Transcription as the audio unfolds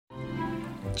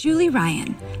Julie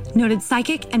Ryan, noted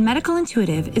psychic and medical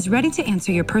intuitive, is ready to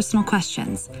answer your personal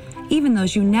questions, even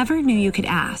those you never knew you could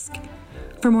ask.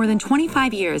 For more than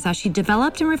 25 years, as she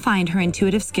developed and refined her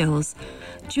intuitive skills,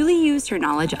 Julie used her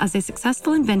knowledge as a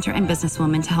successful inventor and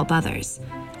businesswoman to help others.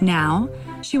 Now,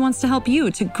 she wants to help you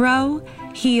to grow,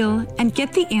 heal, and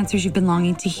get the answers you've been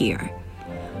longing to hear.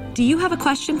 Do you have a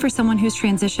question for someone who's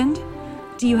transitioned?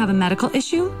 Do you have a medical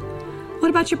issue? What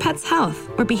about your pet's health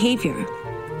or behavior?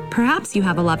 Perhaps you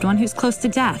have a loved one who's close to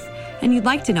death and you'd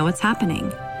like to know what's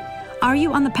happening. Are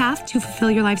you on the path to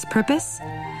fulfill your life's purpose?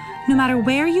 No matter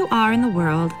where you are in the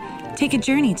world, take a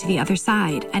journey to the other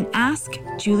side and ask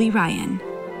Julie Ryan.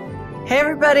 Hey,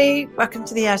 everybody. Welcome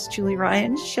to the Ask Julie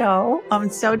Ryan show. I'm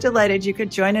so delighted you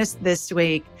could join us this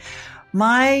week.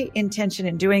 My intention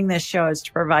in doing this show is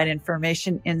to provide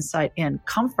information, insight, and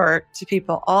comfort to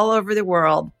people all over the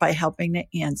world by helping to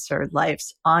answer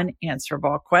life's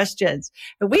unanswerable questions.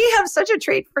 And we have such a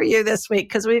treat for you this week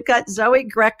because we've got Zoey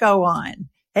Greco on.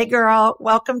 Hey, girl.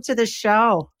 Welcome to the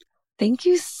show. Thank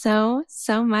you so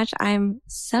much. I'm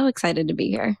so excited to be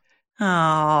here.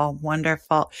 Oh,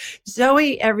 wonderful.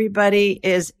 Zoey, everybody,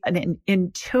 is an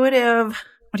intuitive,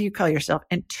 what do you call yourself?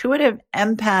 Intuitive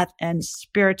empath and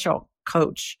spiritual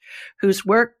coach whose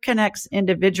work connects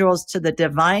individuals to the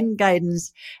divine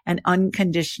guidance and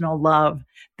unconditional love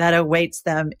that awaits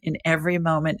them in every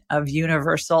moment of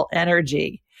universal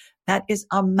energy. That is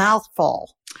a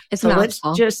mouthful. It's a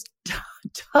mouthful. Let's just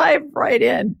dive right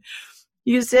in.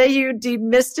 You say you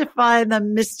demystify the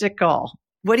mystical.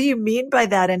 What do you mean by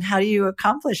that, and how do you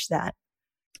accomplish that?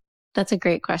 That's a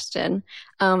great question.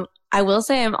 I will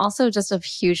say I'm also just a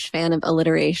huge fan of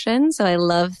alliteration. So I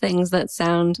love things that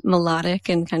sound melodic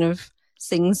and kind of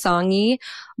sing-songy,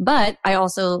 but I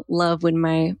also love when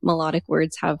my melodic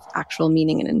words have actual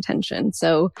meaning and intention.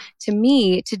 So to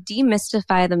me, to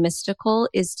demystify the mystical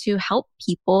is to help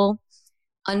people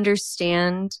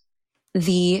understand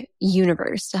the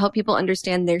universe, to help people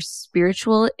understand their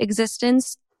spiritual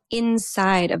existence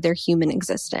inside of their human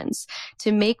existence,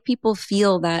 to make people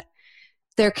feel that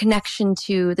their connection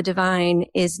to the divine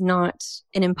is not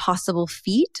an impossible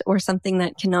feat or something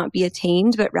that cannot be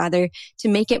attained, but rather to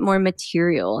make it more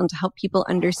material and to help people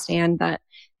understand that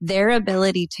their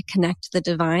ability to connect to the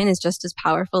divine is just as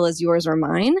powerful as yours or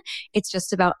mine. It's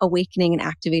just about awakening and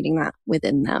activating that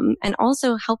within them, and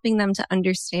also helping them to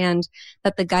understand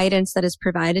that the guidance that is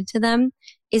provided to them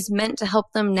is meant to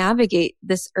help them navigate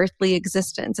this earthly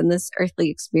existence and this earthly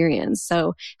experience.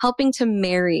 So helping to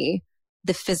marry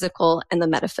the physical and the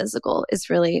metaphysical is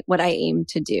really what I aim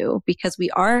to do, because we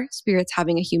are spirits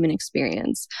having a human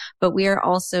experience, but we are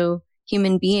also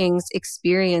human beings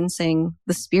experiencing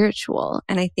the spiritual.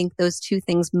 And I think those two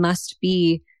things must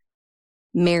be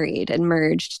married and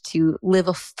merged to live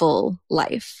a full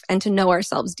life and to know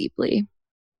ourselves deeply.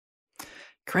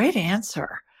 Great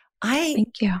answer.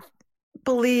 Thank you.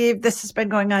 Believe this has been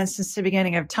going on since the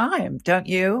beginning of time, don't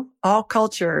you? All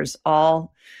cultures,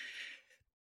 all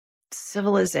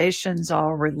civilizations,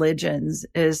 all religions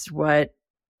is what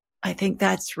I think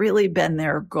that's really been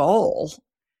their goal.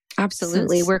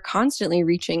 Absolutely. We're constantly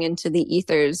reaching into the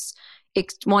ethers,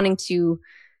 wanting to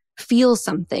feel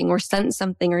something or sense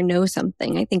something or know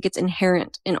something. I think it's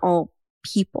inherent in all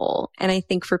people. And I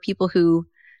think for people who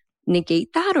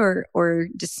negate that or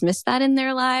dismiss that in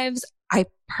their lives, I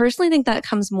personally think that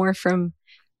comes more from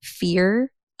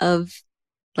fear of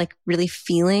like really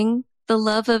feeling the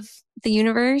love of the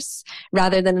universe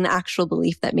rather than an actual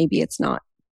belief that maybe it's not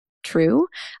true,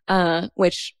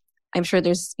 which I'm sure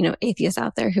there's, atheists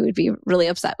out there who would be really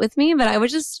upset with me, but I would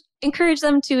just encourage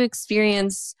them to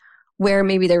experience where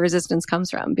maybe their resistance comes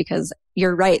from, because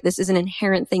you're right. This is an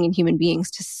inherent thing in human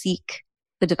beings to seek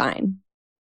the divine.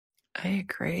 I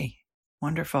agree.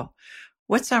 Wonderful.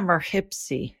 What's a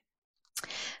merhipsi?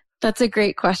 That's a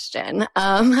great question.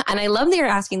 And I love that you're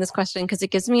asking this question because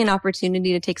it gives me an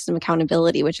opportunity to take some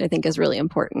accountability, which I think is really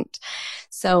important.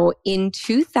 So in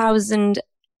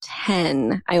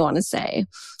 2010, I want to say,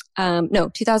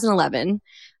 2011,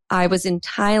 I was in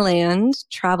Thailand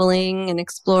traveling and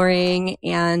exploring,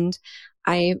 and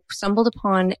I stumbled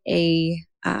upon a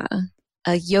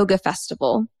yoga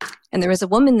festival. And there was a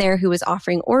woman there who was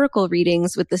offering oracle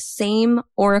readings with the same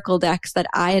oracle decks that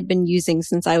I had been using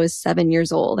since I was 7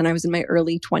 years old. And I was in my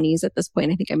early 20s at this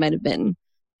point. I think I might have been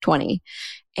 20.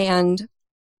 And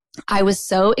I was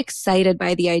so excited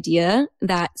by the idea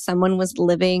that someone was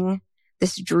living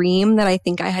this dream that I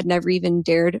think I had never even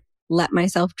dared let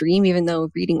myself dream, even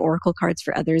though reading oracle cards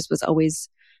for others was always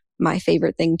my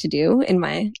favorite thing to do in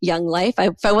my young life.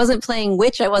 If I wasn't playing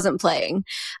witch, I wasn't playing.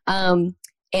 And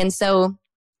so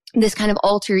this kind of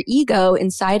alter ego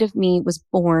inside of me was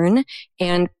born.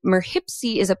 And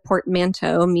merhipsi is a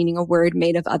portmanteau, meaning a word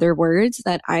made of other words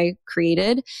that I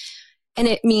created. And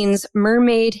it means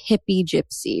mermaid, hippie,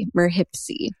 gypsy,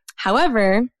 merhipsi.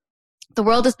 However, the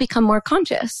world has become more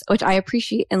conscious, which I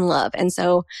appreciate and love. And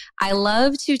so I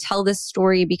love to tell this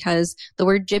story because the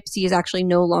word gypsy is actually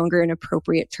no longer an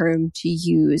appropriate term to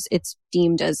use. It's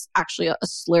deemed as actually a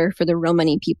slur for the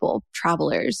Romani people,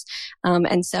 travelers.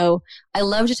 And so I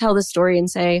love to tell this story and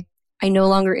say, I no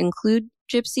longer include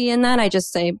gypsy in that. I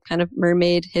just say kind of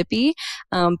mermaid hippie.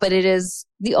 But it is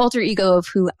the alter ego of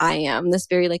who I am, this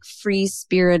very like free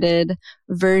spirited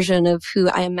version of who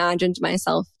I imagined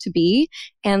myself to be.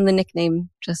 And the nickname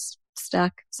just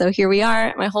stuck. So here we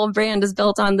are. My whole brand is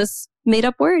built on this made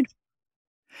up word.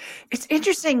 It's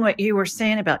interesting what you were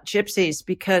saying about gypsies,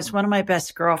 because one of my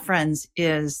best girlfriends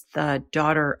is the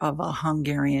daughter of a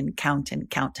Hungarian count and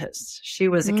countess. She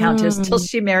was a countess till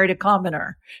she married a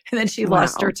commoner, and then she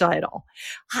lost her title.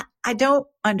 I don't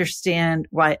understand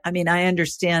why. I mean, I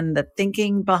understand the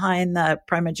thinking behind the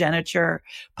primogeniture,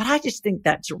 but I just think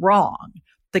that's wrong.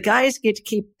 The guys get to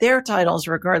keep their titles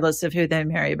regardless of who they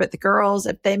marry, but the girls,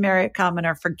 if they marry a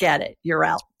commoner, forget it. You're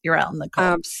out. You're out in the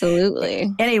cold. Absolutely.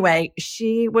 Anyway,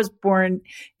 she was born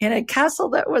in a castle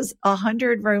that was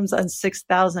 100 rooms on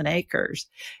 6,000 acres.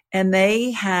 And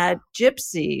they had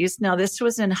gypsies. Now, this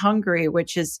was in Hungary,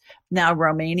 which is now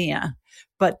Romania.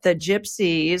 But the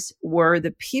gypsies were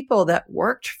the people that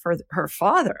worked for her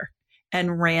father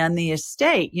and ran the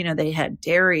estate. You know, they had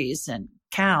dairies and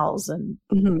cows and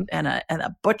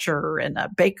a butcher and a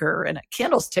baker and a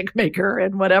candlestick maker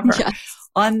and whatever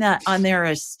on their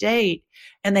estate.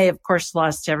 And they, of course,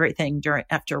 lost everything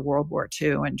after World War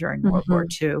II and during World War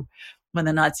II when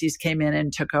the Nazis came in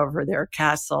and took over their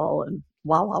castle and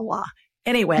blah, blah, blah.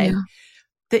 Anyway,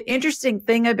 the interesting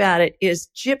thing about it is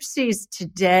gypsies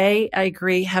today, I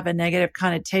agree, have a negative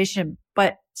connotation,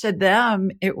 but to them,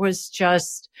 it was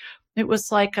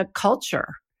like a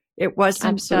culture. It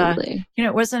wasn't,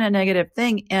 it wasn't a negative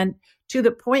thing. And to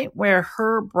the point where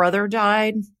her brother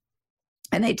died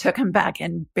and they took him back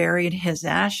and buried his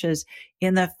ashes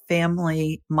in the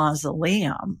family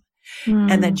mausoleum.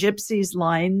 And the gypsies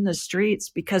lined the streets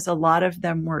because a lot of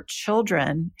them were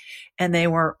children and they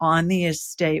were on the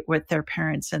estate with their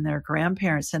parents and their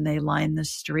grandparents, and they lined the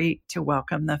street to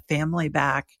welcome the family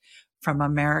back from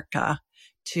America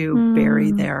to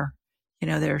bury their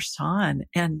son.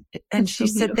 And she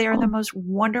said they are the most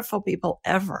wonderful people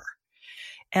ever.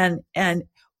 And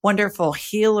wonderful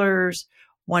healers,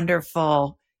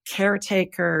 wonderful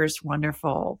caretakers,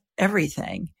 wonderful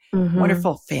everything,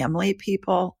 wonderful family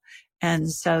people.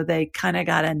 And so they kind of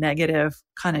got a negative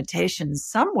connotation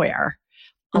somewhere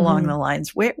along the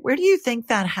lines. Where do you think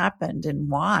that happened and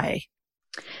why?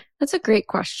 That's a great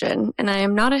question. And I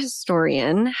am not a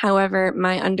historian. However,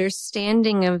 my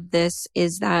understanding of this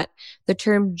is that the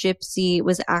term gypsy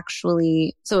was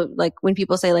actually, so like when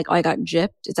people say like, oh, I got gypped,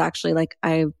 it's actually like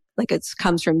it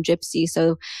comes from gypsy.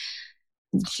 So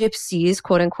gypsies,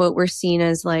 quote unquote, were seen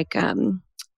as like,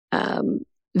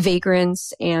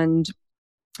 vagrants and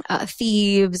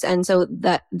thieves. And so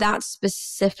that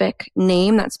specific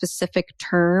name, that specific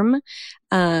term,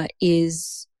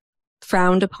 is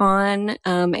frowned upon.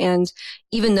 And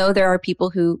even though there are people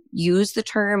who use the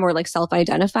term or like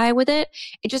self-identify with it,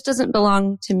 it just doesn't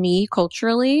belong to me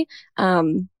culturally.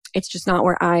 It's just not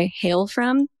where I hail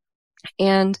from.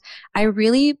 And I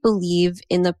really believe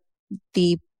in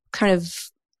the kind of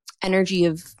energy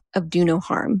of do no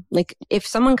harm. Like if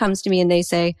someone comes to me and they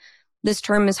say, this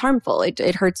term is harmful,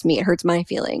 it hurts me, it hurts my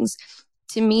feelings.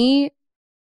 To me,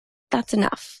 that's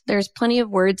enough. There's plenty of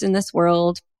words in this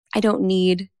world. I don't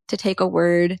need to take a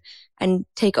word and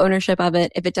take ownership of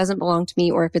it if it doesn't belong to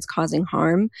me or if it's causing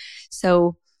harm.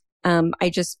 So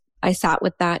I sat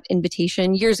with that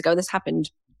invitation years ago. This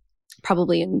happened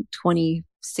probably in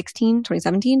 2016,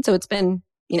 2017. So it's been,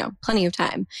 plenty of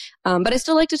time. But I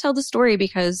still like to tell the story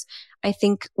because I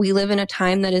think we live in a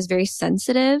time that is very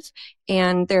sensitive,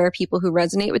 and there are people who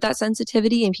resonate with that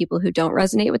sensitivity and people who don't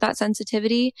resonate with that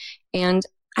sensitivity. And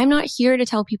I'm not here to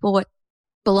tell people what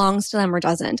belongs to them or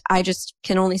doesn't. I just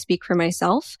can only speak for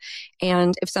myself.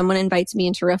 And if someone invites me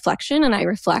into reflection and I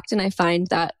reflect and I find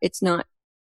that it's not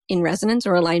in resonance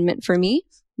or alignment for me,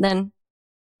 then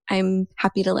I'm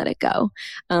happy to let it go.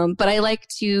 But I like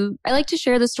to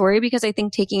share the story because I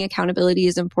think taking accountability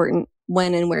is important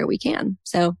when and where we can.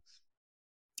 So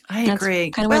I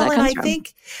agree. Kind of where that comes from.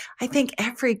 I think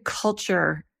every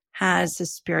culture has a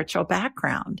spiritual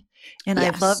background. And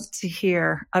Yes. I'd love to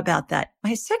hear about that.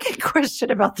 My second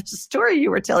question about the story you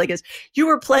were telling is you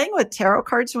were playing with tarot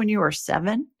cards when you were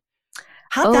 7.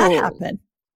 How'd that happen?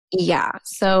 Yeah.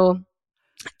 So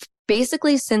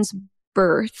basically since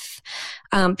birth,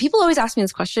 people always ask me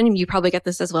this question, and you probably get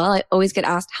this as well. I always get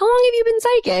asked, how long have you been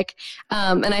psychic?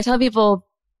 And I tell people,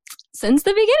 since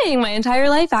the beginning, my entire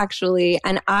life, actually.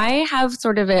 And I have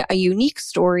sort of a unique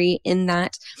story in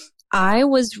that I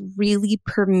was really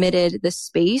permitted the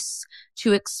space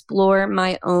to explore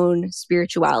my own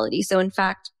spirituality. So in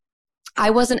fact, I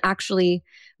wasn't actually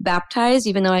baptized,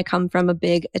 even though I come from a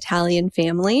big Italian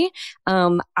family.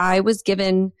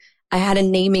 I had a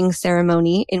naming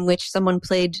ceremony in which someone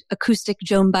played acoustic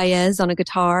Joan Baez on a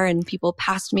guitar, and people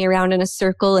passed me around in a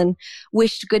circle and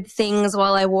wished good things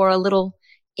while I wore a little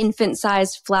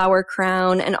infant-sized flower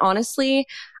crown. And honestly,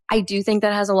 I do think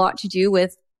that has a lot to do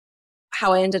with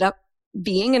how I ended up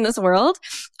being in this world.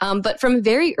 But from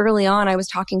very early on, I was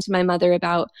talking to my mother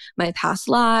about my past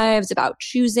lives, about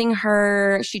choosing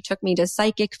her. She took me to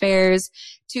psychic fairs.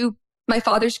 To my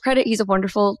father's credit, he's a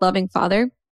wonderful, loving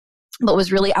father, but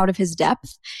was really out of his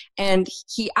depth. And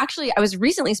I was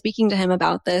recently speaking to him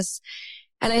about this.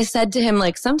 And I said to him,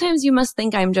 like, sometimes you must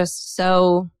think I'm just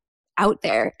so out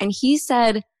there. And he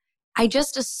said, I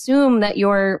just assume that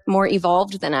you're more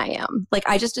evolved than I am. Like,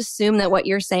 I just assume that what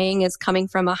you're saying is coming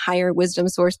from a higher wisdom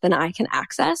source than I can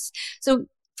access. So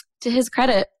to his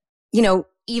credit,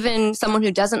 even someone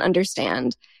who doesn't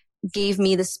understand gave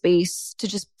me the space to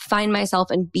just find myself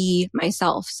and be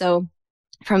myself. So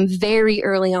from very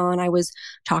early on, I was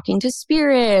talking to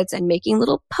spirits and making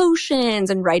little potions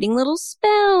and writing little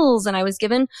spells. And I was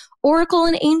given oracle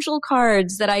and angel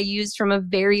cards that I used from a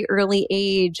very early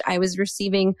age. I was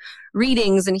receiving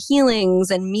readings and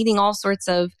healings and meeting all sorts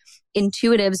of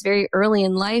intuitives very early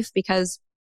in life, because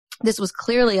this was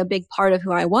clearly a big part of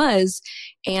who I was.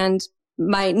 And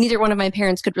neither one of my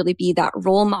parents could really be that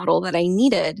role model that I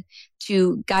needed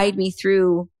to guide me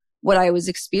through what I was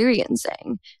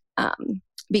experiencing.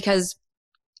 Because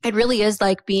it really is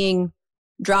like being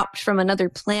dropped from another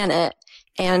planet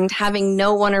and having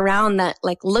no one around that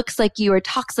like looks like you or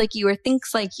talks like you or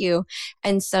thinks like you.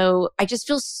 And so I just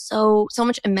feel so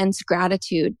much immense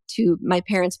gratitude to my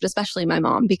parents, but especially my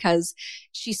mom, because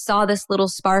she saw this little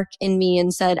spark in me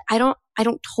and said, I don't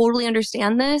totally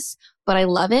understand this, but I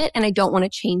love it and I don't want to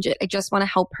change it. I just want to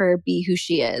help her be who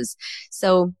she is.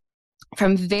 So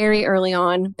from very early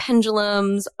on,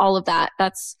 pendulums, all of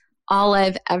that's all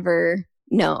I've ever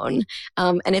known.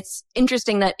 And it's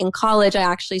interesting that in college, I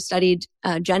actually studied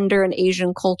gender and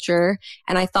Asian culture,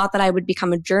 and I thought that I would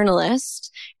become a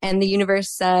journalist. And the universe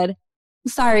said,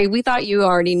 sorry, we thought you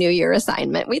already knew your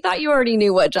assignment. We thought you already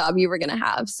knew what job you were going to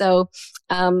have. So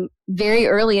very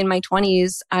early in my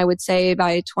 20s, I would say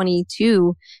by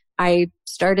 22, I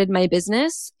started my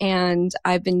business, and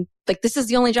I've been like, this is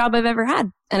the only job I've ever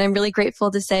had. And I'm really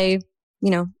grateful to say,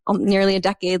 nearly a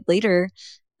decade later,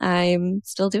 I'm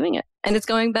still doing it. And it's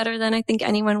going better than I think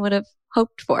anyone would have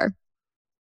hoped for.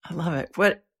 I love it.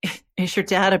 What is your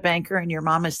dad a banker and your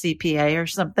mom a CPA or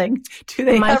something?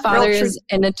 My father is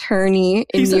an attorney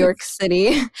in New York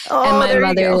City. Oh, and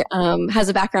my mother has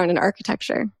a background in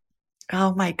architecture.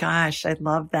 Oh my gosh, I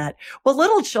love that. Well,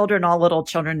 all little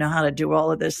children know how to do all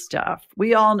of this stuff.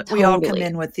 We all come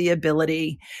in with the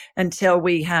ability until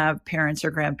we have parents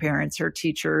or grandparents or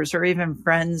teachers or even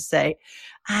friends say,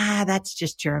 that's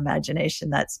just your imagination.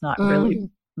 That's not really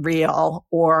real.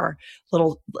 Or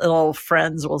little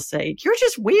friends will say, you're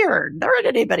just weird. There ain't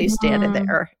anybody standing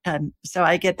there. And so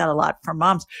I get that a lot from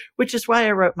moms, which is why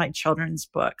I wrote my children's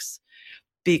books,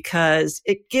 because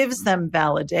it gives them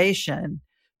validation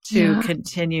to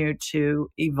continue to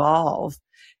evolve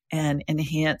and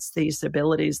enhance these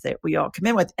abilities that we all come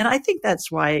in with. And I think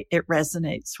that's why it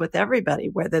resonates with everybody,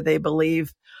 whether they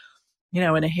believe, in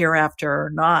a hereafter or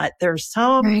not. There's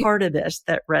some part of this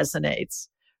that resonates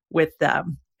with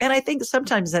them. And I think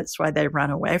sometimes that's why they run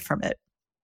away from it.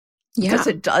 Because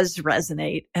it does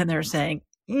resonate and they're saying,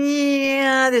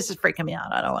 this is freaking me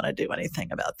out. I don't want to do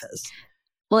anything about this.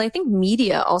 Well, I think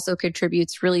media also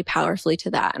contributes really powerfully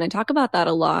to that. And I talk about that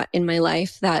a lot in my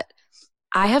life, that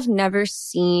I have never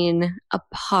seen a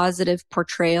positive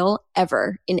portrayal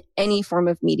ever in any form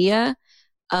of media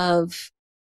of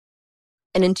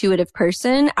an intuitive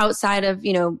person outside of,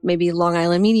 maybe Long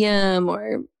Island Medium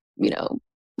or,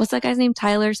 what's that guy's name?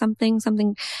 Tyler something.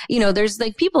 There's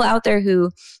like people out there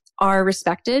who are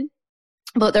respected,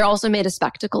 but they're also made a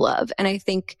spectacle of. And I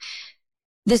think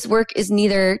this work is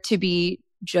neither to be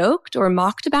joked or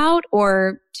mocked about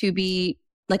or to be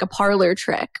like a parlor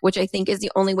trick, which I think is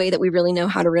the only way that we really know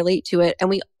how to relate to it. And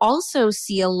we also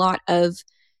see a lot of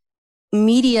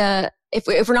media. If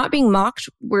we're not being mocked,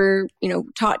 we're,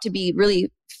 taught to be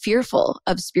really fearful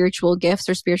of spiritual gifts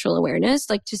or spiritual awareness.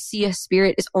 Like to see a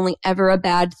spirit is only ever a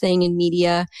bad thing in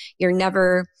media. You're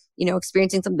never,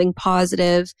 experiencing something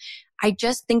positive. I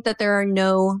just think that there's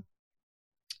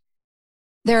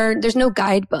no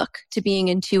guidebook to being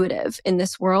intuitive in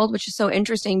this world, which is so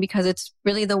interesting because it's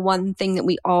really the one thing that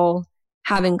we all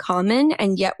have in common.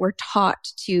 And yet we're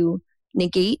taught to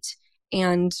negate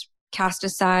and cast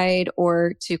aside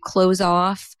or to close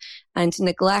off and to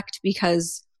neglect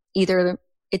because either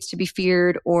it's to be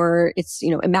feared or it's,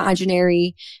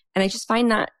 imaginary. And I just find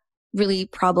that really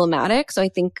problematic. So I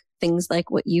think things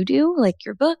like what you do, like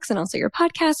your books and also your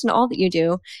podcast and all that you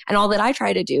do and all that I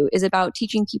try to do is about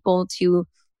teaching people to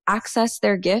access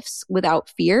their gifts without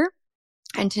fear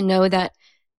and to know that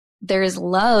there is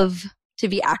love to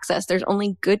be accessed. There's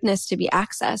only goodness to be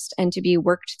accessed and to be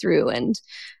worked through and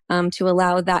to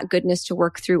allow that goodness to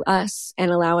work through us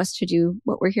and allow us to do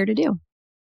what we're here to do.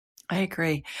 I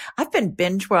agree. I've been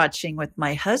binge watching with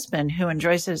my husband who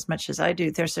enjoys it as much as I do.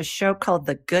 There's a show called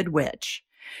The Good Witch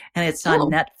and it's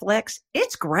on Netflix.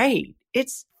 It's great.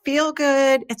 It's feel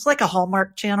good. It's like a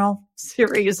Hallmark Channel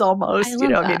series almost, I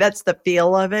mean, that's the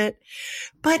feel of it.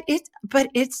 But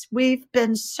we've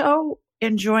been so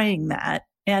enjoying that.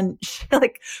 And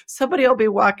somebody will be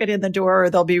walking in the door or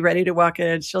they'll be ready to walk in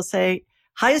and she'll say,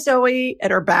 "Hi, Zoey,"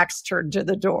 and her back's turned to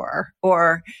the door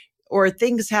or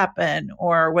things happen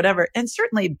or whatever. And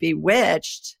certainly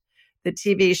Bewitched, the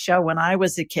TV show when I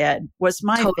was a kid, was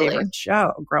my favorite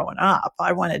show growing up.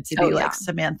 I wanted to be like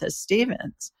Samantha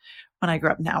Stevens. When I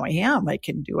grew up, now I am. I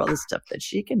can do all the stuff that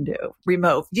she can do.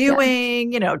 Remote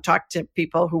viewing, talk to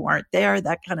people who aren't there,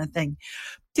 that kind of thing.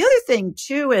 The other thing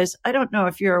too is, I don't know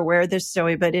if you're aware of this,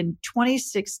 Zoe, but in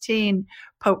 2016,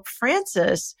 Pope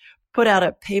Francis put out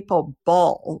a papal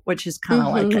bull, which is kind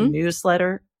of like a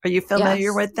newsletter. Are you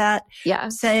familiar with that? Yeah.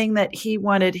 Saying that he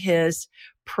wanted his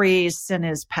priests and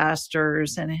his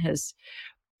pastors and his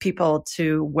people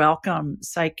to welcome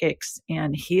psychics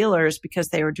and healers because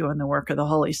they were doing the work of the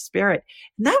Holy Spirit.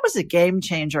 And that was a game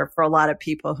changer for a lot of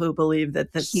people who believe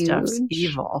that this stuff's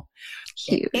evil.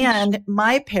 Huge. And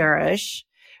my parish,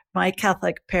 my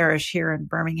Catholic parish here in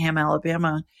Birmingham,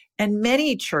 Alabama, and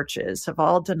many churches of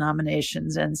all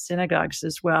denominations and synagogues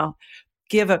as well,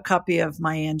 give a copy of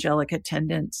my angelic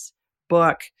attendance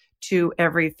book to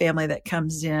every family that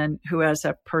comes in who has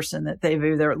a person that they've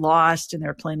either lost and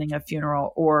they're planning a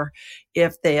funeral, or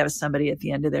if they have somebody at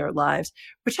the end of their lives,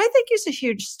 which I think is a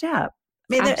huge step.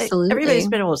 I mean, everybody's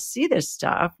been able to see this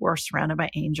stuff. We're surrounded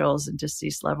by angels and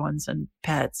deceased loved ones and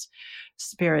pets,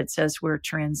 spirits as we're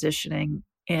transitioning.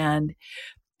 And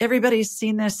everybody's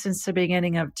seen this since the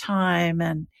beginning of time.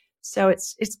 And so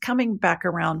it's coming back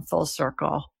around full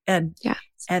circle. And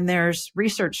there's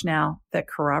research now that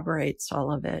corroborates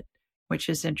all of it, which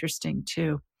is interesting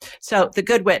too. So The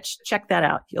Good Witch, check that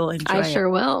out. You'll enjoy it. I sure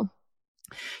will.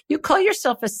 You call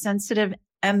yourself a sensitive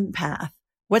empath.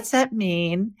 What's that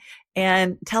mean?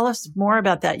 And tell us more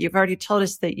about that. You've already told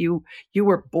us that you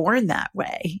were born that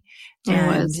way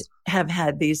and have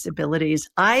had these abilities.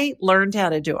 I learned how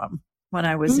to do them when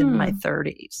I was in my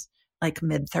 30s, like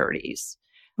mid 30s.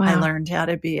 Wow. I learned how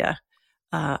to be a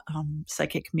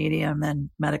psychic medium and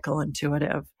medical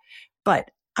intuitive.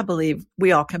 But I believe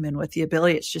we all come in with the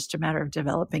ability. It's just a matter of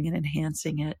developing and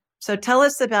enhancing it. So tell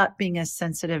us about being a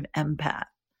sensitive empath.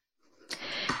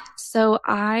 So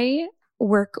I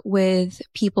work with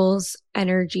people's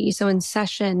energy. So in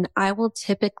session, I will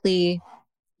typically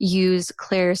use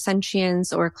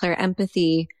clairsentience or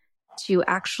clairempathy to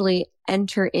actually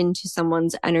enter into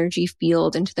someone's energy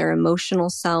field, into their emotional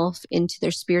self, into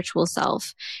their spiritual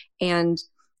self. And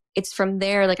it's from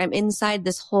there, like I'm inside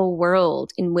this whole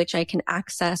world in which I can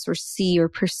access or see or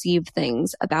perceive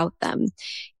things about them.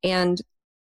 And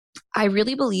I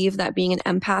really believe that being an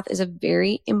empath is a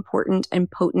very important and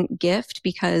potent gift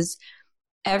because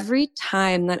every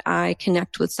time that I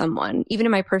connect with someone, even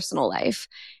in my personal life,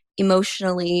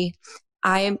 emotionally,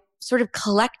 I am sort of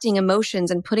collecting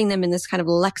emotions and putting them in this kind of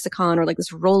lexicon or like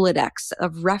this Rolodex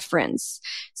of reference.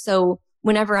 So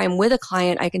whenever I'm with a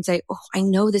client, I can say, oh, I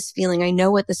know this feeling. I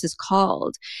know what this is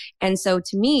called. And so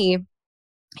to me,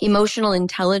 emotional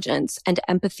intelligence and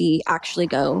empathy actually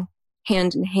go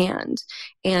hand in hand.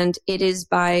 And it is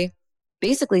by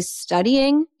basically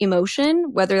studying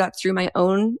emotion, whether that's through my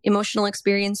own emotional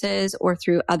experiences or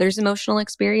through others' emotional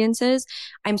experiences,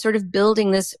 I'm sort of building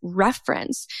this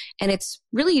reference. And it's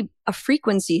really a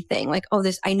frequency thing. Like, oh,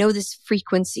 I know this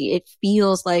frequency, it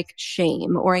feels like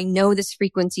shame, or I know this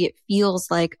frequency, it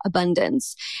feels like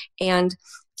abundance. And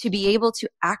to be able to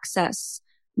access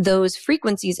those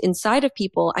frequencies inside of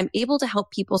people, I'm able to help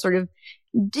people sort of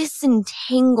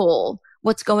disentangle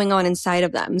what's going on inside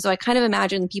of them. So I kind of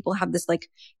imagine people have this like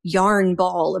yarn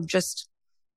ball of just,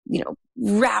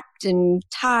 wrapped and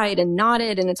tied and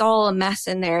knotted, and it's all a mess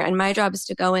in there. And my job is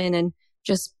to go in and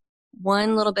just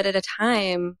one little bit at a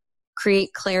time,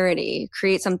 create clarity,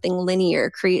 create something linear,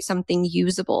 create something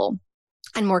usable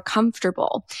and more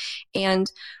comfortable. And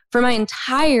for my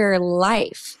entire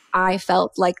life, I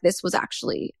felt like this was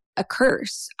actually a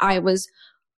curse. I was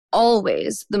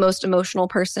always the most emotional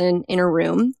person in a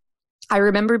room. I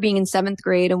remember being in 7th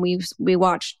grade and we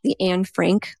watched the Anne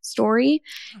Frank story,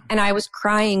 and I was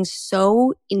crying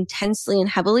so intensely and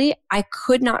heavily. I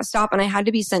could not stop, and I had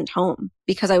to be sent home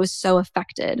because I was so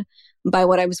affected by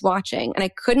what I was watching. And I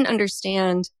couldn't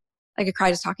understand, I could cry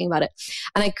just talking about it.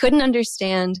 And I couldn't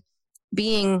understand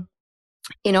being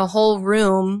in a whole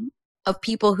room of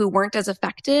people who weren't as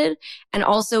affected, and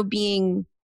also being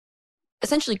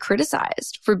essentially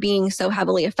criticized for being so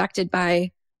heavily affected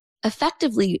by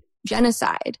effectively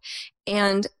genocide.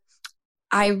 And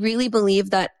I really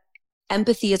believe that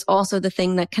empathy is also the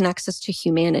thing that connects us to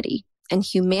humanity. And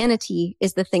humanity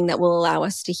is the thing that will allow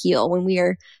us to heal. When we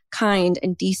are kind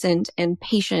and decent and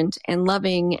patient and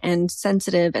loving and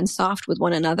sensitive and soft with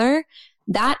one another,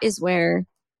 that is where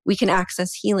we can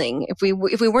access healing. If we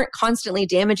weren't constantly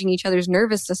damaging each other's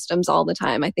nervous systems all the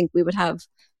time, I think we would have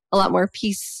a lot more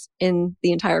peace in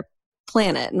the entire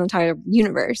planet and the entire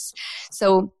universe.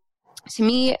 So to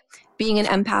me, being an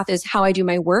empath is how I do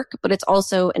my work, but it's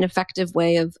also an effective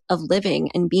way of living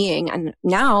and being. And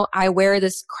now I wear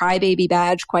this crybaby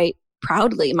badge quite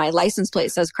proudly. My license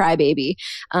plate says crybaby.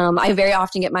 I very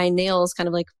often get my nails kind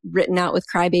of like written out with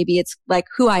crybaby. It's like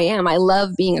who I am. I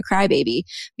love being a crybaby,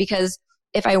 because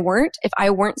if I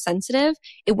weren't sensitive,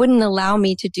 it wouldn't allow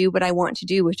me to do what I want to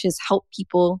do, which is help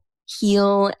people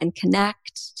heal and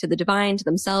connect to the divine, to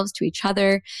themselves, to each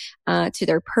other, to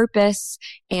their purpose.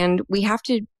 And we have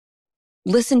to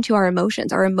listen to our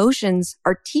emotions. Our emotions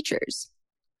are teachers.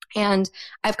 And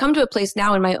I've come to a place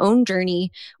now in my own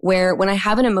journey where when I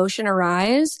have an emotion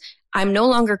arise, I'm no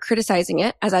longer criticizing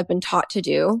it as I've been taught to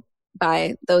do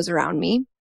by those around me.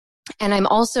 And I'm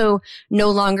also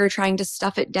no longer trying to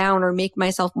stuff it down or make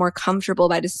myself more comfortable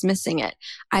by dismissing it.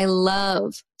 I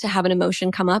love to have an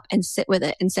emotion come up and sit with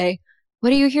it and say,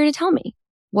 what are you here to tell me?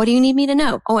 What do you need me to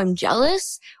know? Oh, I'm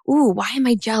jealous. Ooh, why am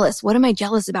I jealous? What am I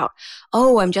jealous about?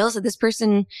 Oh, I'm jealous that this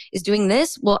person is doing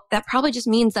this. Well, that probably just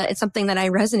means that it's something that I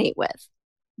resonate with.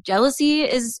 Jealousy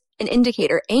is an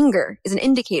indicator. Anger is an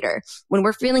indicator. When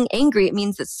we're feeling angry, it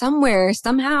means that somewhere,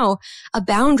 somehow, a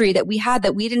boundary that we had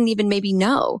that we didn't even maybe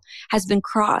know has been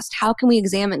crossed. How can we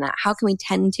examine that? How can we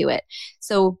tend to it?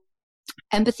 So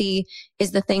empathy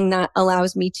is the thing that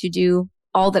allows me to do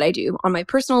all that I do on my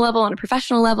personal level, on a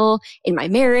professional level, in my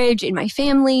marriage, in my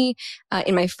family,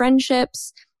 in my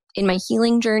friendships, in my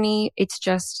healing journey. It's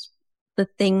just the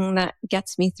thing that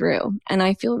gets me through. And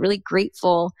I feel really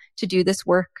grateful to do this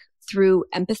work through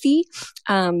empathy.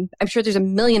 I'm sure there's a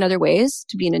million other ways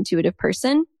to be an intuitive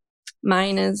person.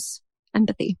 Mine is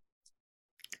empathy.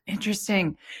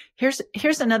 Interesting.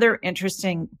 Here's another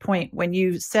interesting point. When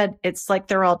you said it's like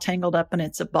they're all tangled up and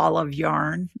it's a ball of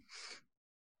yarn,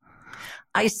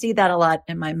 I see that a lot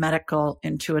in my medical,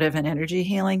 intuitive, and energy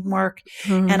healing work.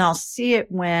 Mm-hmm. And I'll see it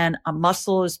when a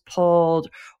muscle is pulled,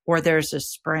 or there's a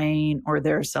sprain, or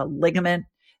there's a ligament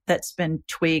that's been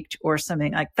tweaked or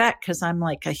something like that, because I'm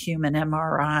like a human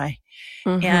MRI.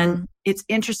 Mm-hmm. And it's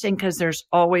interesting because there's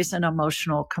always an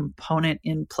emotional component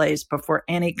in place before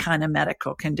any kind of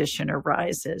medical condition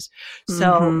arises. Mm-hmm.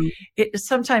 So it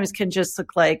sometimes can just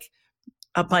look like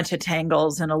a bunch of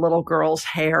tangles in a little girl's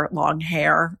hair, long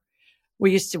hair. We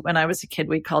used to, when I was a kid,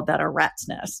 we called that a rat's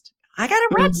nest. I got a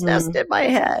rat's nest in my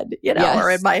head, yes,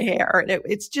 or in my hair. And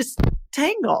it's just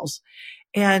tangles.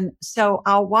 And so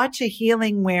I'll watch a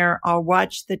healing where I'll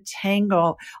watch the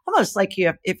tangle, almost like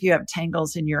if you have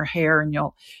tangles in your hair, and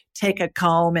you'll take a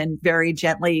comb and very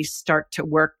gently start to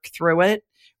work through it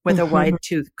with a wide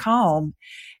tooth comb.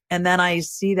 And then I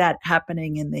see that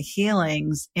happening in the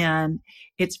healings. And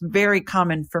it's very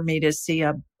common for me to see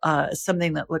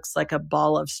something that looks like a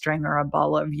ball of string or a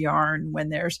ball of yarn when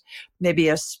there's maybe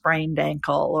a sprained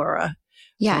ankle or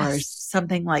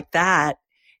something like that.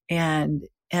 And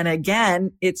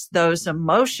again, it's those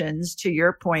emotions, to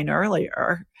your point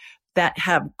earlier, that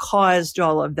have caused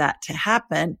all of that to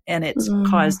happen. And it's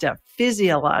caused a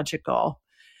physiological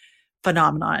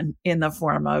phenomenon in the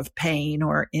form of pain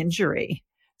or injury.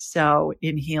 So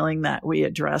in healing that, we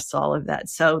address all of that.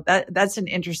 So that's an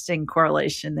interesting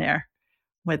correlation there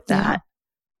with that.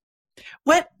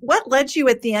 What led you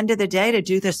at the end of the day to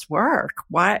do this work?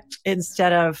 Why,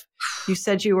 instead of, you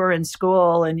said you were in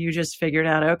school and you just figured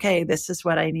out, okay, this is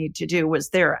what I need to do. Was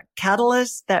there a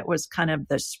catalyst that was kind of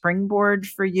the springboard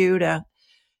for you to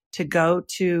go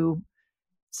to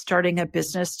starting a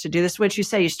business to do this? Would you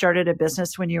say you started a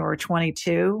business when you were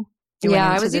 22?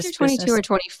 Yeah, I was either 22 or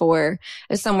 24,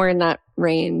 somewhere in that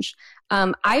range.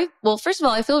 Well, first of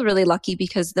all, I feel really lucky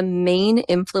because the main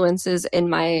influences in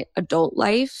my adult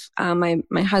life,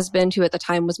 my husband, who at the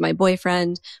time was my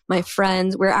boyfriend, my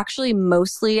friends, we're actually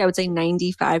mostly, I would say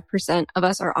 95% of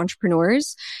us are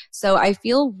entrepreneurs. So I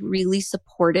feel really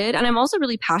supported. And I'm also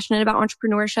really passionate about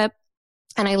entrepreneurship.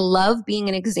 And I love being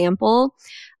an example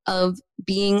of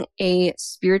being a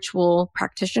spiritual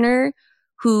practitioner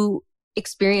who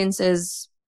experiences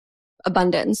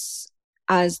abundance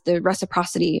as the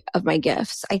reciprocity of my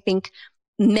gifts. I think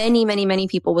many, many, many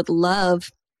people would love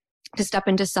to step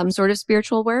into some sort of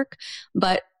spiritual work,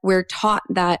 but we're taught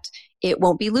that it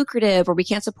won't be lucrative, or we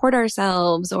can't support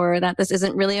ourselves, or that this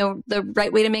isn't really the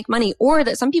right way to make money, or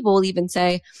that some people will even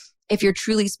say, if you're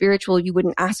truly spiritual, you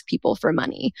wouldn't ask people for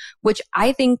money, which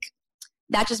I think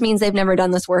that just means they've never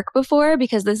done this work before,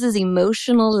 because this is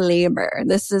emotional labor.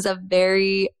 This is a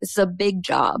big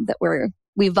job that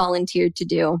we volunteered to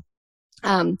do.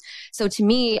 So to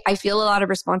me, I feel a lot of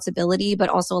responsibility, but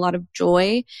also a lot of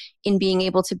joy in being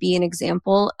able to be an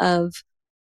example of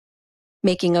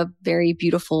making a very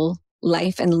beautiful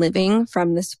life and living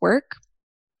from this work,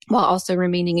 while also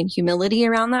remaining in humility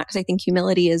around that. Because I think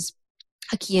humility is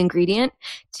a key ingredient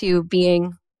to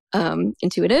being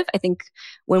intuitive. I think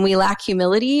when we lack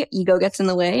humility, ego gets in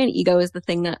the way, and ego is the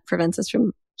thing that prevents us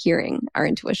from hearing our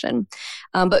intuition.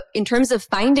 But in terms of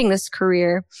finding this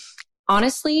career,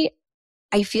 honestly,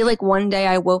 I feel like one day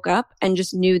I woke up and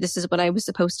just knew this is what I was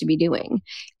supposed to be doing.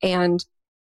 And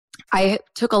I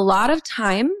took a lot of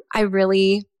time. I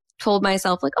really told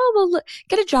myself like, oh, well,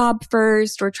 get a job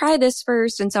first or try this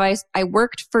first. And so I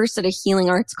worked first at a healing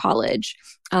arts college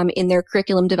in their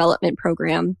curriculum development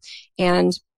program.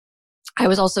 And I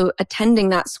was also attending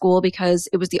that school because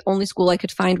it was the only school I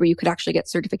could find where you could actually get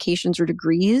certifications or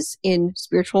degrees in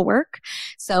spiritual work.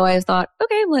 So I thought,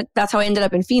 okay, well, that's how I ended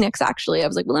up in Phoenix, actually. I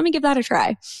was like, well, let me give that a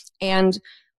try. And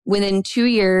within 2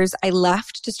 years, I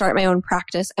left to start my own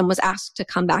practice and was asked to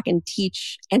come back and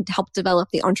teach and help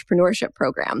develop the entrepreneurship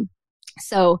program.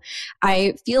 So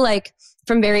I feel like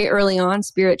from very early on,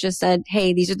 Spirit just said,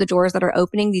 hey, these are the doors that are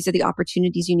opening. These are the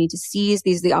opportunities you need to seize.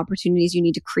 These are the opportunities you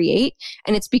need to create.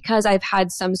 And it's because I've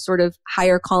had some sort of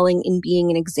higher calling in being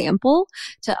an example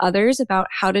to others about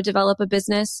how to develop a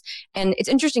business. And it's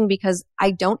interesting because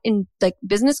I don't, in like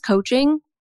business coaching,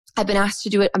 I've been asked to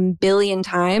do it a billion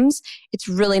times. It's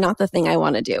really not the thing I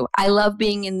want to do. I love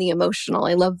being in the emotional.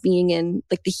 I love being in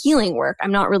like the healing work.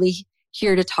 I'm not really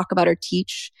here to talk about or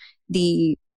teach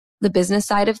the business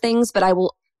side of things, but I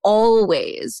will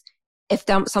always, if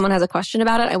someone has a question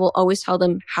about it, I will always tell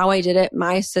them how I did it,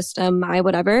 my system, my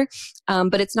whatever.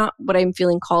 But it's not what I'm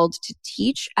feeling called to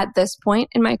teach at this point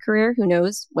in my career. Who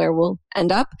knows where we'll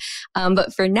end up.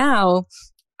 But for now,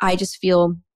 I just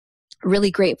feel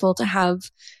really grateful to have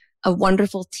a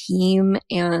wonderful team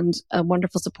and a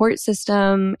wonderful support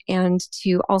system, and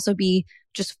to also be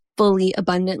just fully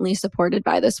abundantly supported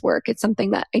by this work. It's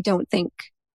something that I don't think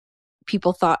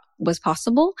people thought was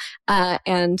possible.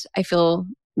 And I feel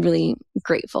really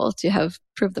grateful to have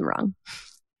proved them wrong.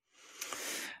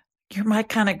 You're my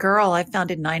kind of girl. I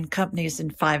founded 9 companies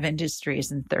in 5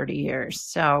 industries in 30 years.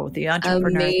 So the entrepreneur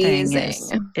Amazing.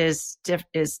 thing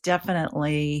is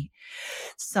definitely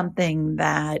something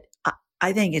that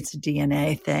I think it's a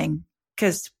DNA thing,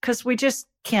 because we just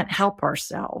can't help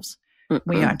ourselves.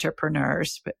 We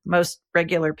entrepreneurs, but most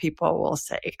regular people will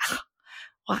say,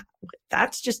 "What?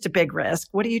 That's just a big risk.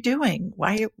 What are you doing?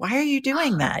 Why are you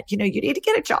doing that? You need to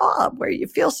get a job where you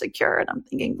feel secure." And I'm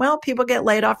thinking, well, people get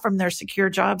laid off from their secure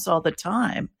jobs all the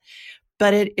time.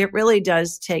 But it really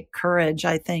does take courage,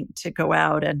 I think, to go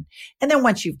out and then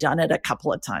once you've done it a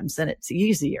couple of times, then it's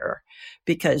easier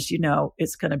because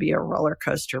it's going to be a roller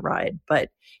coaster ride. But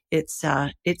it's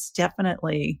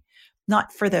definitely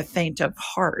not for the faint of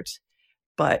heart,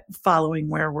 but following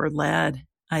where we're led,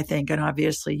 I think. And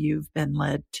obviously you've been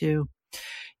led too.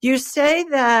 You say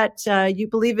that you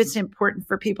believe it's important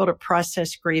for people to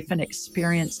process grief and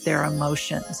experience their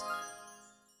emotions.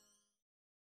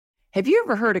 Have you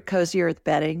ever heard of Cozy Earth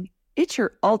bedding? It's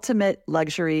your ultimate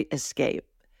luxury escape.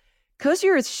 Cozy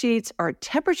Earth sheets are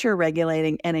temperature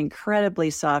regulating and incredibly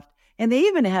soft, and they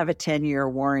even have a 10-year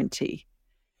warranty.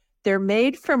 They're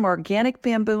made from organic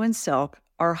bamboo and silk,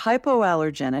 are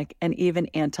hypoallergenic, and even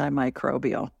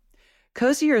antimicrobial.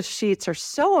 Cozy Earth sheets are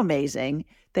so amazing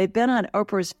They've been on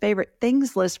Oprah's favorite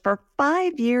things list for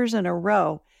 5 years in a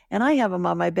row, and I have them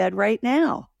on my bed right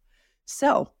now.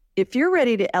 So if you're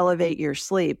ready to elevate your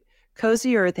sleep,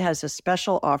 Cozy Earth has a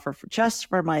special offer just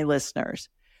for my listeners.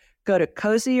 Go to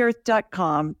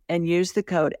cozyearth.com and use the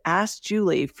code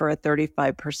AskJulie for a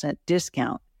 35%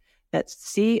 discount. That's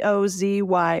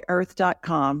COZY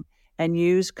earth.com and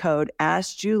use code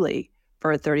AskJulie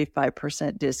for a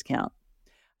 35% discount.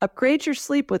 Upgrade your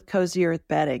sleep with Cozy Earth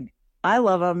bedding. I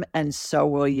love them, and so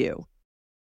will you.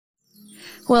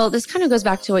 Well, this kind of goes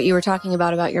back to what you were talking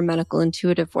about your medical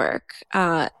intuitive work.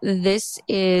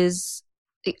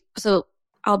 So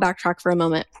I'll backtrack for a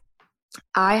moment.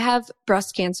 I have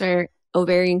breast cancer,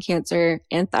 ovarian cancer,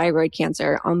 and thyroid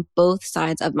cancer on both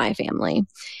sides of my family.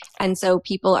 And so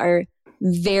people are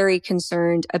very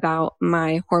concerned about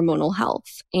my hormonal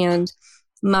health. And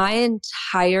my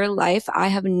entire life, I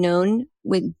have known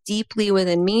deeply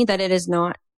within me that it is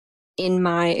not in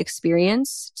my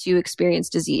experience to experience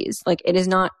disease. Like that's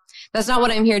not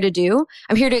what I'm here to do.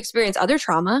 I'm here to experience other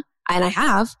trauma. And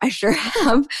I sure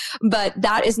have, but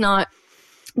that is not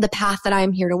the path that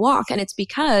I'm here to walk. And it's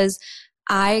because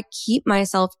I keep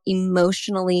myself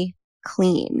emotionally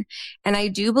clean. And I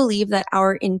do believe that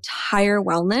our entire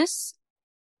wellness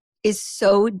is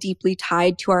so deeply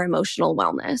tied to our emotional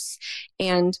wellness.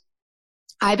 And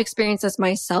I've experienced this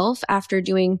myself after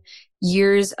doing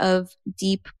years of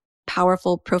deep,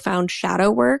 powerful, profound shadow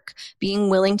work, being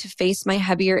willing to face my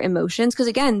heavier emotions. Because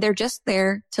again, they're just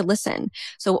there to listen.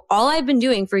 So all I've been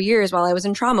doing for years while I was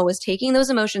in trauma was taking those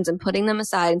emotions and putting them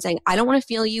aside and saying, I don't want to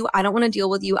feel you. I don't want to deal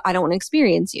with you. I don't want to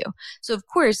experience you. So of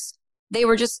course, they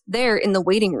were just there in the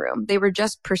waiting room. They were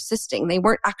just persisting. They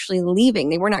weren't actually leaving.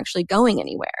 They weren't actually going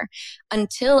anywhere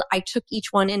until I took each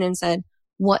one in and said,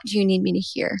 what do you need me to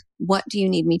hear? What do you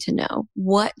need me to know?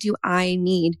 What do I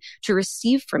need to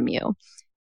receive from you?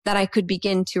 That I could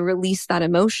begin to release that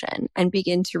emotion and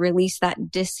begin to release that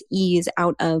dis-ease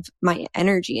out of my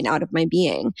energy and out of my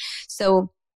being.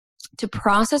 So to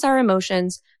process our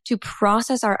emotions, to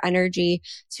process our energy,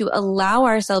 to allow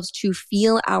ourselves to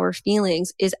feel our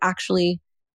feelings is actually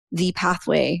the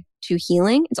pathway to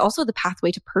healing. It's also the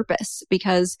pathway to purpose,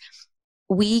 because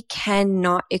we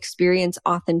cannot experience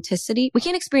authenticity. We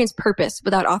can't experience purpose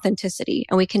without authenticity,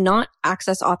 and we cannot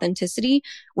access authenticity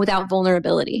without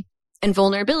vulnerability. And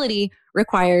vulnerability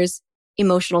requires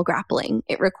emotional grappling.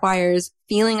 It requires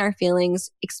feeling our feelings,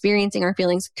 experiencing our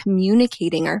feelings,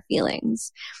 communicating our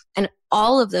feelings. And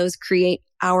all of those create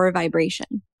our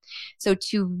vibration. So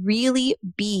to really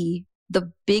be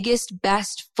the biggest,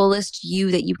 best, fullest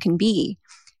you that you can be,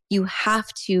 you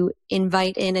have to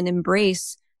invite in and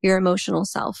embrace your emotional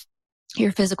self,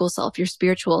 your physical self, your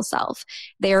spiritual self.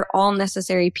 They are all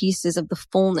necessary pieces of the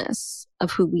fullness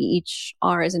of who we each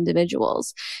are as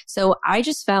individuals. So I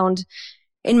just found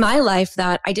in my life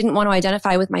that I didn't want to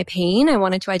identify with my pain. I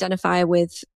wanted to identify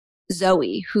with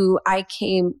Zoey,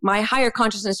 my higher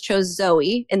consciousness chose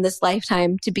Zoey in this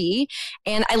lifetime to be.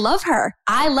 And I love her.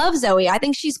 I love Zoey. I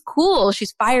think she's cool.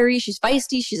 She's fiery. She's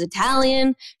feisty. She's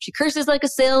Italian. She curses like a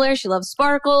sailor. She loves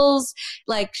sparkles.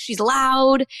 Like, she's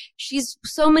loud. She's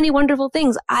so many wonderful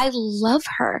things. I love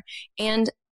her. And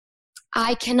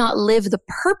I cannot live the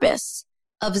purpose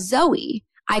of Zoey.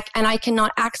 I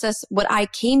cannot access what I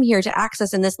came here to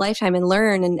access in this lifetime and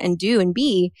learn and do and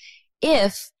be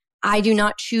if I do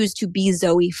not choose to be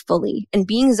Zoey fully. And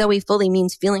being Zoey fully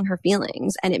means feeling her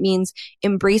feelings, and it means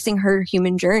embracing her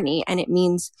human journey, and it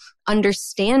means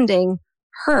understanding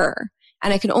her.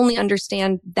 And I can only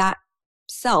understand that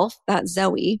self, that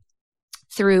Zoey,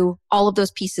 through all of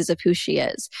those pieces of who she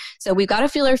is. So we've got to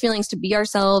feel our feelings to be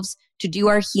ourselves, to do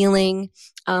our healing,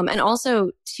 and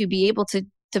also to be able to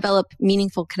develop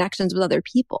meaningful connections with other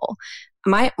people.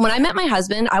 When I met my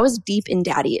husband, I was deep in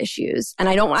daddy issues. And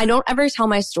I don't ever tell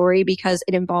my story because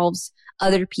it involves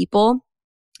other people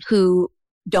who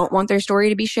don't want their story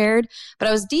to be shared. But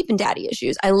I was deep in daddy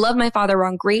issues. I love my father. We're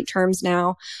on great terms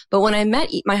now. But when I met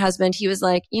my husband, he was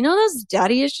like, you know, those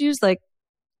daddy issues, like,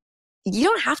 you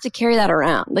don't have to carry that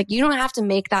around. Like, you don't have to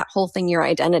make that whole thing your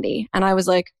identity. And I was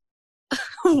like,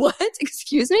 what?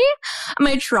 Excuse me?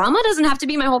 My trauma doesn't have to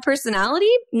be my whole personality?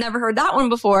 Never heard that one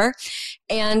before.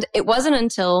 And it wasn't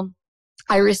until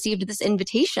I received this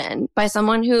invitation by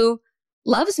someone who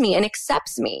loves me and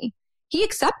accepts me. He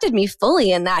accepted me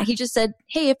fully in that. He just said,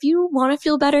 hey, if you want to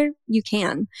feel better, you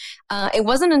can. It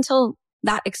wasn't until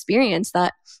that experience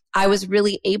that I was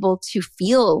really able to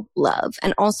feel love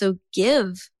and also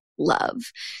give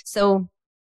love. So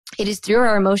it is through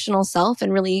our emotional self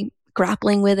and really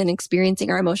grappling with and experiencing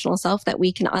our emotional self that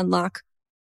we can unlock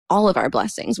all of our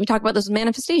blessings. We talk about this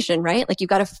manifestation, right? Like you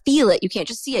got to feel it. You can't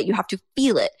just see it. You have to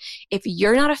feel it. If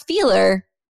you're not a feeler,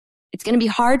 it's going to be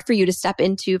hard for you to step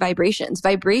into vibrations.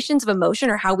 Vibrations of emotion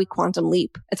are how we quantum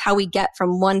leap. It's how we get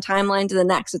from one timeline to the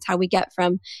next. It's how we get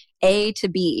from A to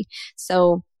B.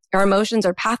 So our emotions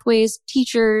are pathways,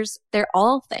 teachers. They're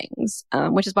all things,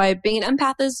 which is why being an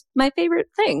empath is my favorite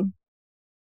thing.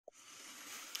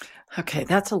 Okay,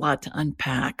 that's a lot to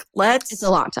unpack. It's a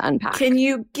lot to unpack. Can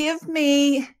you give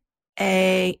me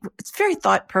it's very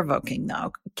thought-provoking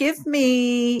though. Give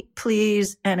me,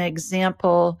 please, an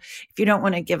example. If you don't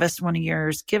want to give us one of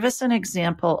yours, give us an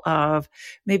example of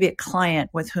maybe a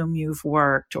client with whom you've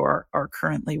worked or are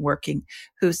currently working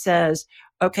who says,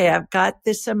 okay, I've got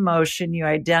this emotion, you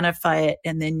identify it,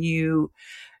 and then you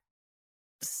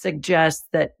suggest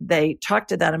that they talk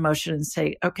to that emotion and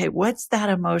say, okay, what's that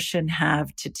emotion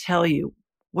have to tell you?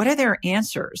 What are their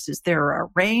answers? Is there a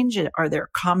range? Are there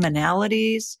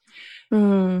commonalities?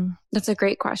 That's a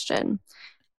great question.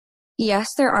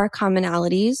 Yes, there are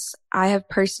commonalities. I have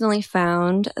personally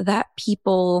found that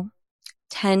people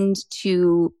tend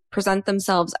to present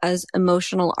themselves as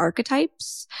emotional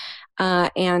archetypes.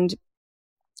 And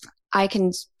I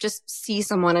can just see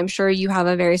someone, I'm sure you have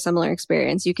a very similar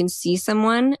experience. You can see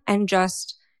someone and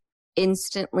just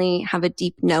instantly have a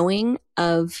deep knowing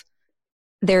of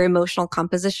their emotional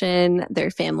composition,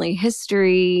 their family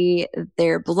history,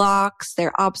 their blocks,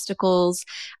 their obstacles,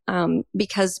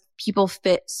 because people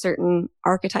fit certain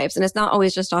archetypes. And it's not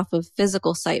always just off of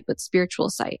physical sight, but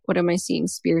spiritual sight. What am I seeing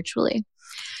spiritually?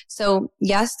 So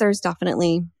yes, there's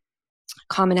definitely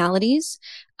commonalities.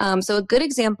 So a good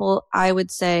example, I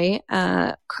would say,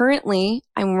 currently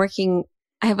I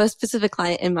have a specific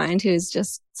client in mind who is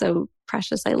just so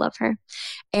precious. I love her.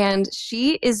 And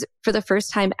she is, for the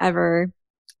first time ever,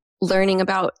 learning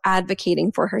about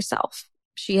advocating for herself.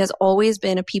 She has always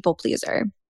been a people pleaser.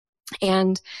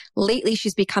 And lately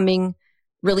she's becoming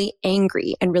really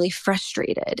angry and really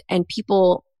frustrated. And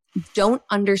people don't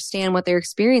understand what they're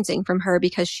experiencing from her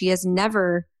because she has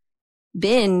never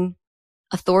been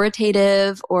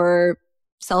authoritative or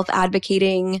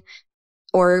self-advocating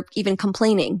or even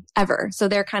complaining ever. So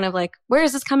they're kind of like, where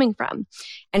is this coming from?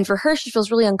 And for her, she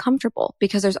feels really uncomfortable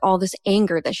because there's all this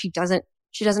anger that she doesn't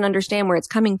understand where it's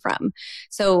coming from.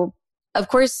 So of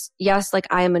course, yes, like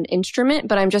I am an instrument,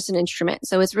 but I'm just an instrument.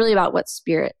 So it's really about what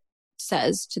spirit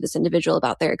says to this individual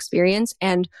about their experience.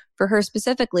 And for her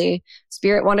specifically,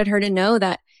 spirit wanted her to know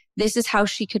that this is how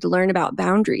she could learn about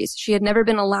boundaries. She had never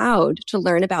been allowed to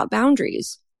learn about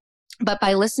boundaries. But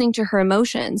by listening to her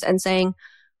emotions and saying,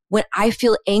 when I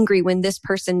feel angry when this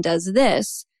person does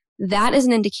this, that is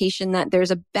an indication that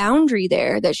there's a boundary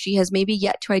there that she has maybe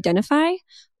yet to identify,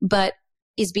 but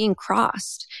is being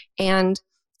crossed. And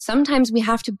sometimes we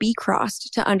have to be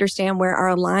crossed to understand where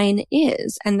our line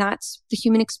is. And that's the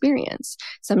human experience.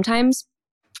 Sometimes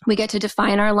we get to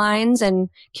define our lines and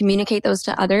communicate those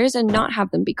to others and not have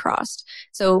them be crossed.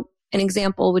 So an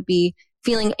example would be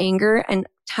feeling anger and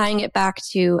tying it back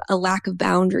to a lack of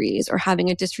boundaries or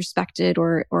having a disrespected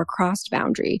or crossed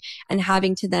boundary, and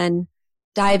having to then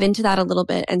dive into that a little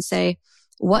bit and say,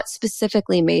 what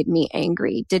specifically made me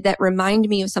angry? Did that remind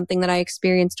me of something that I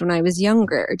experienced when I was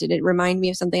younger? Did it remind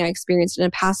me of something I experienced in a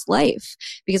past life?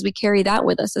 Because we carry that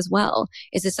with us as well.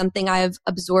 Is this something I've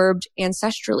absorbed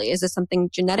ancestrally? Is this something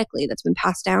genetically that's been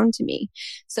passed down to me?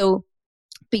 So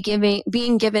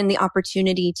being given the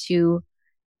opportunity to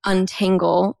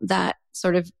untangle that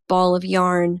sort of ball of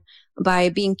yarn by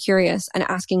being curious and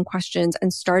asking questions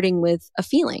and starting with a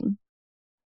feeling.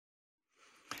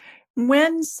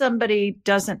 When somebody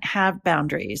doesn't have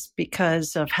boundaries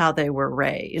because of how they were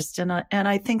raised, and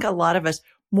I think a lot of us,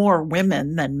 more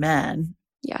women than men,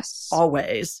 yes,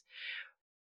 always,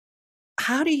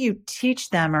 how do you teach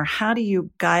them or how do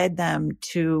you guide them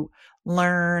to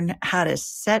learn how to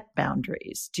set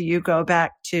boundaries? Do you go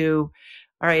back to,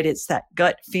 all right, it's that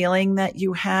gut feeling that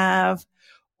you have,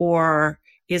 or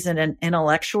is it an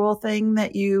intellectual thing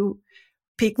that you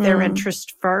pique their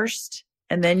interest first?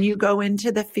 And then you go into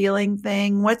the feeling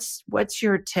thing. What's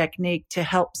your technique to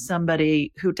help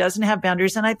somebody who doesn't have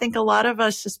boundaries? And I think a lot of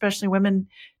us, especially women,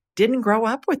 didn't grow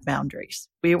up with boundaries.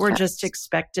 We were just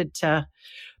expected to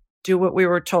do what we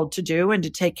were told to do and to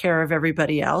take care of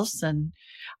everybody else. And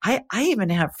I even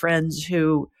have friends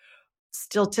who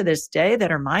still to this day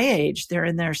that are my age, they're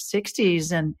in their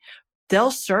 60s and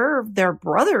they'll serve their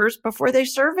brothers before they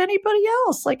serve anybody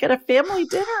else, like at a family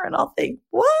dinner. And I'll think,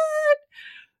 what?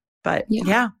 But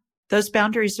yeah, those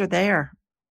boundaries are there.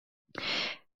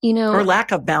 You know, or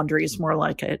lack of boundaries, more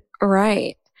like it.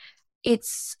 Right.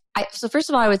 It's So first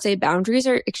of all, I would say boundaries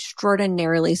are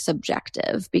extraordinarily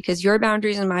subjective because your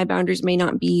boundaries and my boundaries may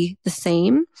not be the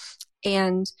same.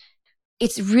 And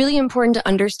it's really important to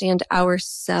understand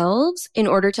ourselves in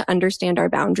order to understand our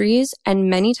boundaries. And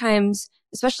many times,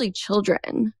 especially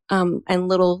children and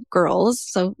little girls,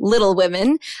 so little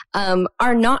women,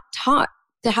 are not taught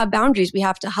to have boundaries. We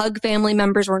have to hug family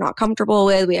members we're not comfortable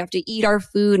with. We have to eat our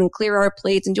food and clear our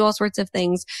plates and do all sorts of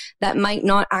things that might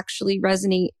not actually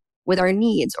resonate with our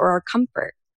needs or our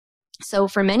comfort. So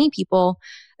for many people,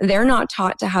 they're not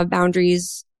taught to have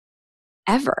boundaries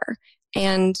ever.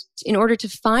 And in order to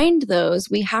find those,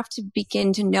 we have to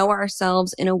begin to know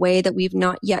ourselves in a way that we've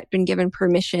not yet been given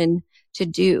permission to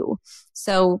do.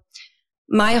 So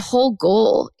my whole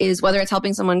goal is, whether it's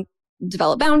helping someone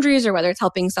develop boundaries or whether it's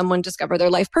helping someone discover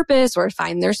their life purpose or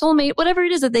find their soulmate, whatever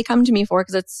it is that they come to me for,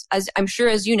 because it's, as I'm sure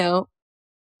as you know,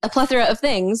 a plethora of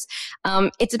things.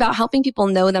 It's about helping people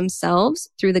know themselves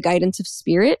through the guidance of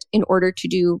spirit in order to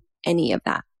do any of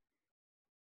that.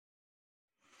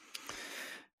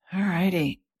 All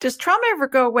righty. Does trauma ever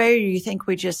go away, or do you think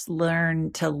we just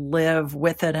learn to live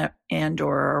with it and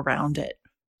or around it?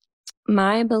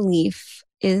 My belief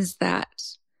is that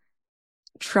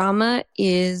trauma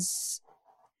is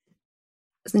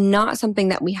not something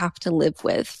that we have to live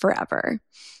with forever.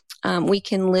 We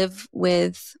can live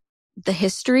with the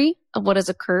history of what has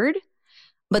occurred,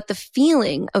 but the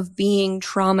feeling of being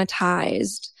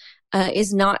traumatized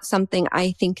is not something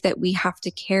I think that we have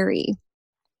to carry.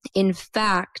 In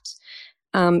fact,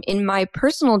 in my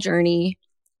personal journey,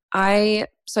 I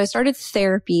started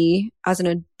therapy as an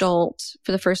adult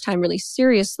for the first time really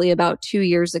seriously about 2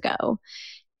 years ago.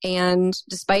 And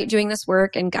despite doing this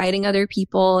work and guiding other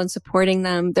people and supporting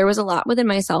them, there was a lot within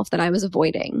myself that I was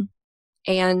avoiding.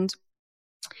 And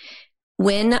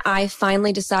when I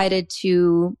finally decided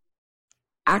to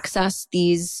access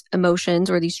these emotions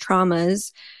or these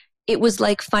traumas, it was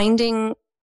like finding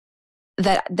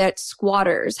that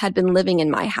squatters had been living in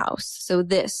my house. So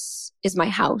this is my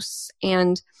house.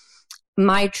 And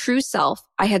my true self,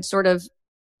 I had sort of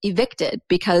evicted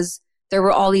because there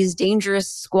were all these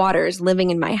dangerous squatters living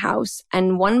in my house.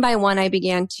 And one by one, I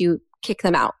began to kick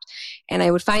them out. And I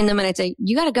would find them and I'd say,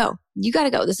 you gotta go. You gotta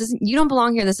go. You don't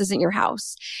belong here. This isn't your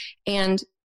house. And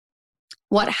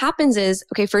what happens is,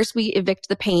 okay, first we evict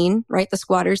the pain, right? The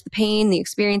squatters, the pain, the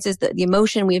experiences, the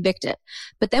emotion, we evict it.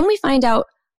 But then we find out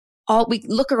we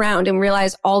look around and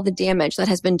realize all the damage that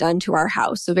has been done to our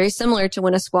house. So very similar to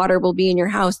when a squatter will be in your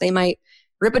house, they might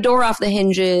rip a door off the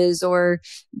hinges or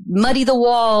muddy the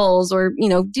walls or,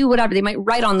 do whatever. They might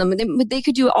write on them. They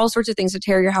could do all sorts of things to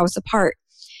tear your house apart.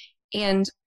 And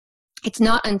it's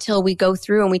not until we go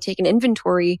through and we take an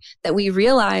inventory that we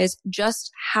realize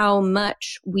just how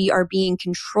much we are being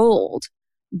controlled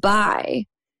by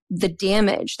the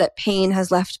damage that pain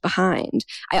has left behind.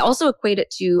 I also equate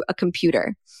it to a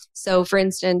computer. So for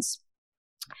instance,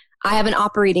 I have an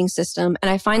operating system and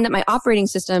I find that my operating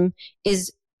system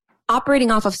is operating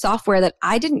off of software that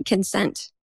I didn't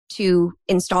consent to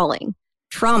installing.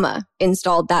 Trauma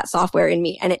installed that software in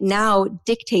me and it now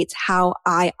dictates how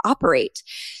I operate.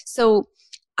 So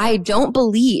I don't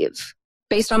believe,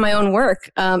 based on my own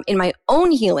work, in my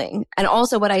own healing, and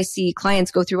also what I see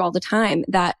clients go through all the time,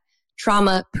 that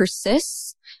trauma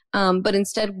persists. But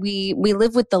instead we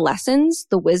live with the lessons,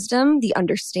 the wisdom, the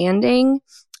understanding.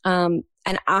 And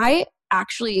I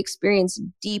actually experience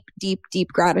deep, deep, deep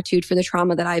gratitude for the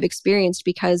trauma that I've experienced,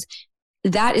 because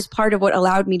that is part of what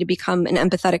allowed me to become an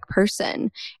empathetic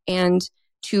person and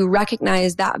to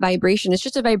recognize that vibration. It's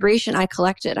just a vibration I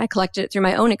collected. I collected it through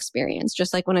my own experience.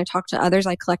 Just like when I talk to others,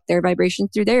 I collect their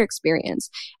vibrations through their experience.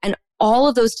 And all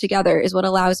of those together is what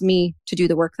allows me to do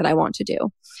the work that I want to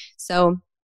do. So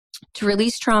to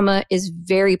release trauma is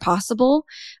very possible,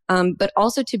 but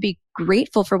also to be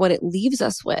grateful for what it leaves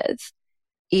us with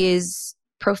is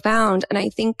profound. And I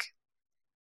think,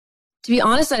 to be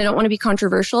honest, I don't want to be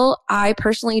controversial. I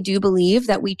personally do believe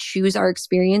that we choose our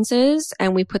experiences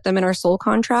and we put them in our soul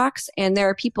contracts. And there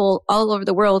are people all over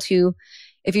the world who,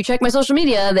 if you check my social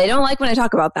media, they don't like when I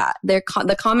talk about that. The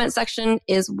comment section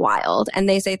is wild. And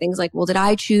they say things like, well, did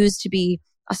I choose to be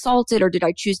assaulted, or did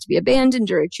I choose to be abandoned,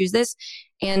 or I choose this?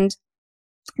 And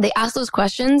they ask those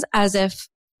questions as if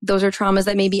those are traumas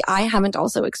that maybe I haven't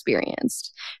also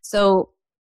experienced. So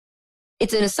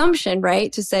it's an assumption,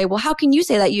 right? To say, well, how can you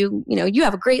say that you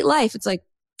have a great life? It's like,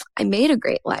 I made a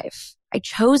great life. I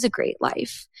chose a great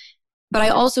life, but I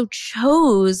also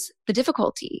chose the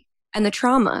difficulty and the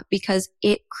trauma because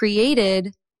it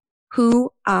created who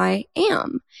I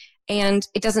am. And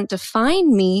it doesn't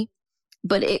define me,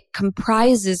 but it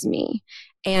comprises me.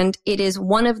 And it is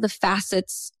one of the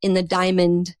facets in the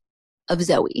diamond of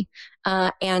Zoey.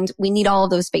 And we need all of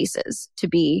those spaces to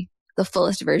be the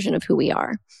fullest version of who we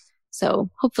are. So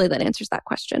hopefully that answers that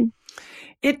question.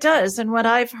 It does. And what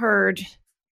I've heard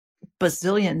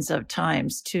bazillions of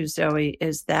times too, Zoey,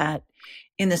 is that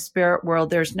in the spirit world,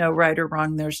 there's no right or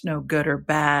wrong. There's no good or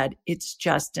bad. It's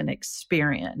just an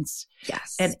experience.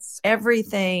 Yes. And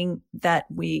everything that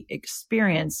we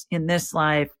experience in this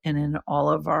life and in all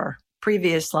of our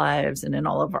previous lives and in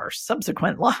all of our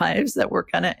subsequent lives that we're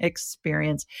going to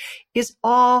experience is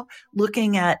all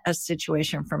looking at a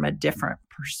situation from a different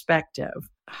perspective.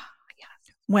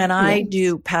 When I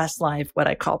do past life, what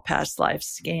I call past life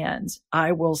scans,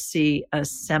 I will see a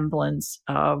semblance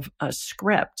of a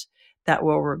script that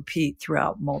will repeat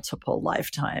throughout multiple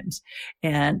lifetimes.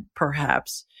 And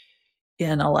perhaps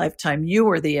in a lifetime, you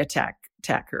were the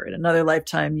attacker. In another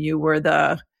lifetime, you were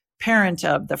the parent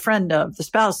of, the friend of, the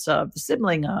spouse of, the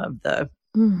sibling of, the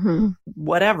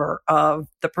whatever of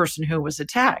the person who was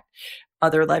attacked.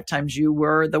 Other lifetimes, you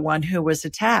were the one who was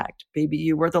attacked. Maybe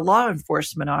you were the law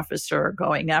enforcement officer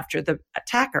going after the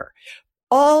attacker.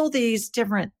 All these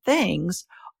different things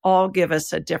all give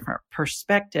us a different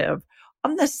perspective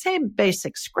on the same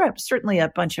basic script. Certainly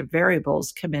a bunch of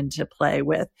variables come into play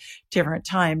with different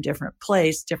time, different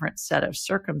place, different set of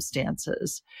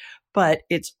circumstances, but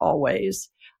it's always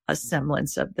a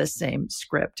semblance of the same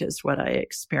script is what I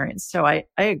experienced. So I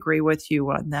agree with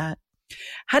you on that.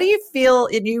 How do you feel,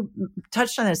 and you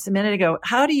touched on this a minute ago,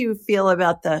 how do you feel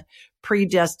about the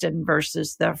predestined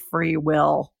versus the free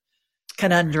will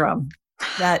conundrum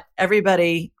that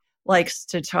everybody likes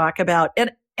to talk about?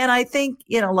 And I think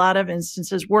in a lot of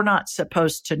instances, we're not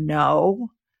supposed to know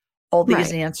all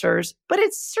these answers, but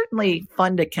it's certainly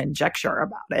fun to conjecture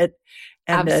about it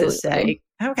and to say,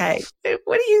 okay,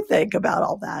 what do you think about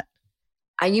all that?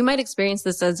 You might experience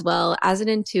this as well. As an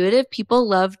intuitive, people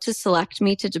love to select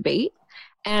me to debate,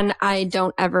 and I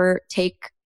don't ever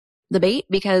take the bait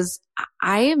because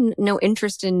I have no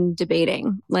interest in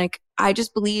debating. Like, I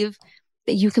just believe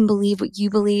that you can believe what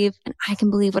you believe and I can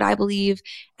believe what I believe,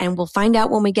 and we'll find out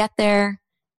when we get there.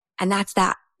 And that's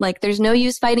that. Like, there's no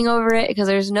use fighting over it because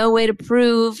there's no way to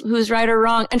prove who's right or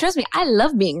wrong. And trust me, I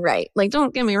love being right. Like,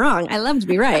 don't get me wrong. I love to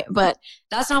be right, but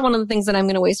that's not one of the things that I'm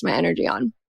going to waste my energy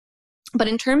on. But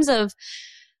in terms of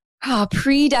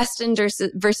predestined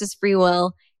versus free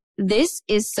will, this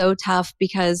is so tough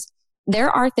because there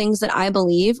are things that I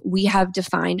believe we have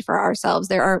defined for ourselves.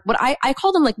 There are what I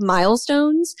call them like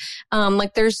milestones.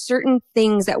 Like, there's certain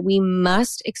things that we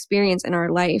must experience in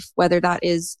our life, whether that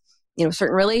is,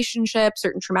 certain relationships,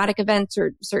 certain traumatic events,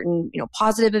 or certain,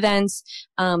 positive events,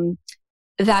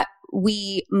 that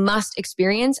we must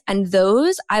experience. And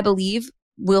those, I believe,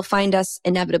 will find us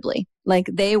inevitably. Like,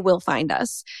 they will find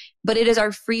us. But it is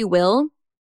our free will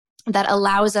that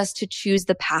allows us to choose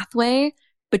the pathway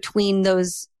between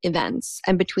those events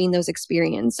and between those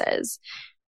experiences.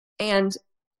 And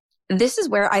this is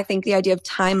where I think the idea of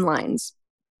timelines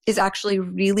is actually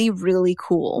really, really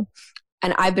cool.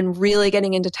 And I've been really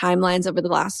getting into timelines over the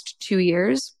last 2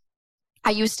 years. I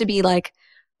used to be like,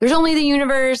 there's only the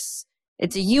universe.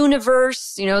 It's a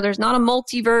universe, there's not a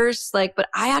multiverse. But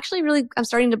I actually I'm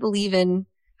starting to I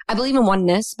believe in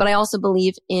oneness, but I also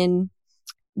believe in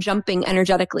jumping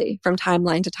energetically from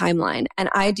timeline to timeline. And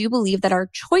I do believe that our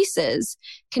choices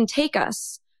can take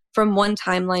us from one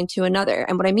timeline to another.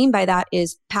 And what I mean by that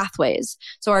is pathways.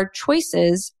 So our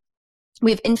choices,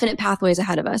 we have infinite pathways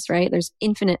ahead of us, right? There's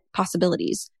infinite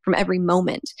possibilities from every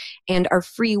moment. And our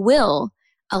free will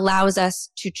allows us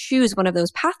to choose one of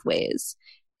those pathways.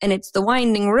 And it's the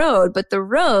winding road, but the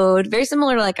road, very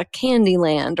similar to like a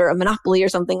Candyland or a Monopoly or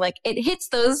something, like it hits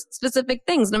those specific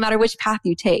things no matter which path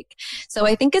you take. So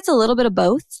I think it's a little bit of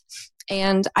both.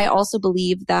 And I also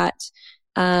believe that,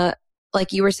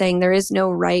 like you were saying, there is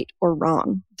no right or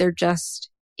wrong. There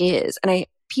just is. And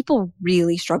people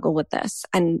really struggle with this.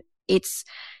 And it's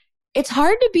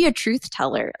hard to be a truth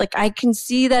teller. Like, I can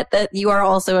see that you are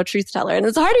also a truth teller, and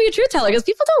it's hard to be a truth teller because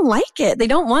people don't like it. They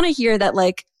don't want to hear that,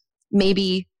 like,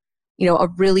 maybe, a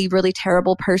really, really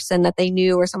terrible person that they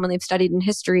knew or someone they've studied in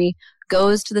history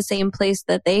goes to the same place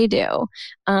that they do.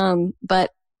 But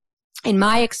in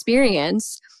my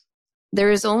experience,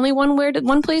 there is only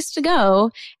one place to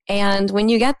go. And when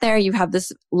you get there, you have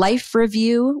this life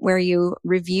review where you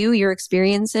review your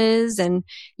experiences and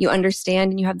you understand,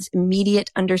 and you have this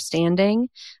immediate understanding.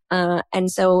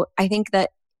 And so I think that,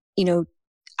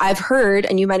 I've heard,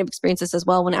 and you might have experienced this as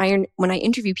well, when I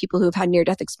interview people who have had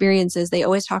near-death experiences, they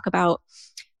always talk about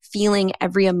feeling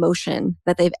every emotion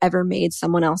that they've ever made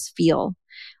someone else feel,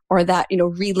 or that,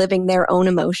 reliving their own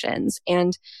emotions.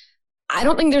 And I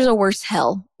don't think there's a worse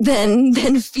hell than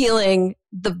feeling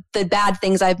the bad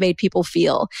things I've made people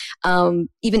feel,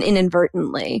 even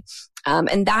inadvertently.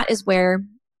 And that is where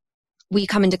we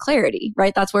come into clarity,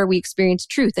 right? That's where we experience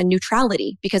truth and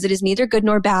neutrality, because it is neither good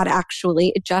nor bad,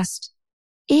 actually. It just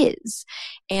is.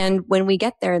 And when we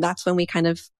get there, that's when we kind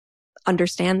of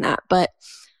understand that. But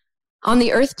on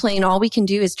the earth plane, all we can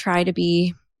do is try to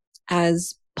be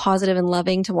as positive and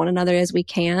loving to one another as we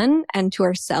can, and to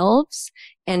ourselves,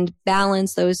 and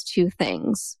balance those two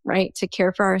things, right? To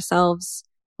care for ourselves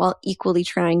while equally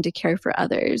trying to care for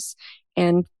others.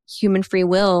 And human free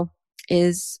will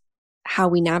is how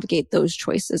we navigate those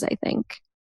choices, I think.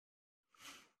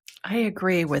 I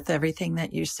agree with everything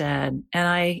that you said.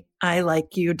 And I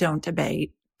like you, don't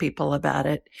debate people about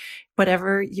it.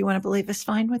 Whatever you want to believe is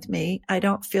fine with me. I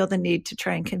don't feel the need to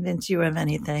try and convince you of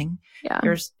anything. Yeah.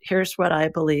 Here's what I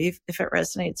believe. If it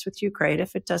resonates with you, great.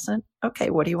 If it doesn't, okay,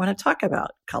 what do you want to talk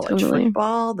about? College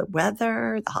football, the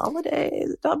weather, the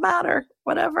holidays, it don't matter.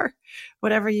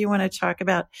 Whatever you want to talk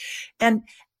about. And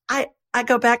I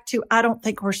go back to, I don't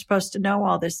think we're supposed to know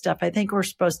all this stuff. I think we're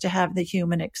supposed to have the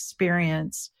human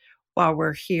experience while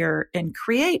we're here and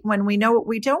create. When we know what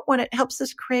we don't want, it helps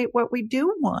us create what we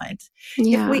do want.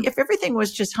 Yeah. If everything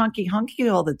was just hunky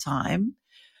all the time,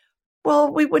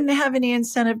 well, we wouldn't have any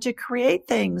incentive to create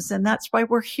things. And that's why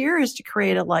we're here, is to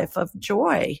create a life of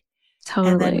joy.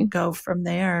 Totally. And then go from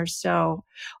there. So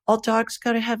all dogs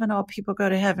go to heaven, all people go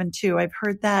to heaven too. I've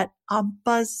heard that a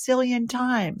bazillion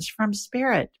times from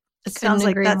Spirit. It sounds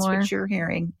like that's more what you're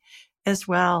hearing as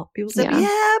well. People say,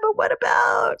 yeah, but what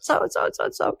about so.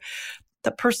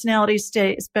 The personality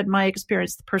stays, it's been my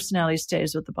experience, the personality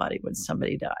stays with the body when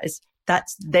somebody dies.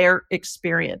 That's their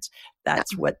experience.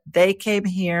 That's what they came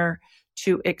here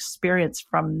to experience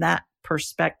from that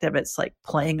perspective. It's like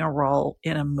playing a role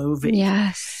in a movie.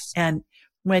 Yes. And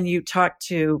when you talk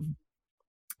to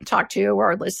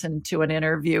or listen to an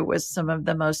interview with some of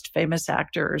the most famous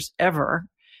actors ever,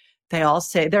 they all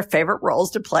say their favorite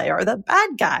roles to play are the bad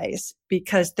guys,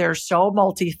 because they're so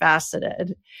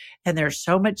multifaceted and there's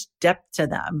so much depth to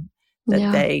them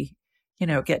that they,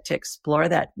 get to explore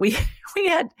that. We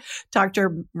had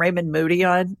Dr. Raymond Moody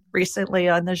on recently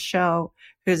on the show,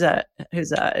 who's a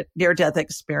near-death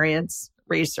experience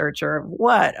researcher.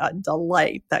 What a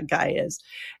delight that guy is.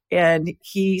 And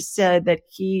he said that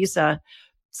he's a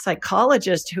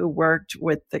psychologist who worked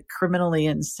with the criminally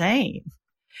insane.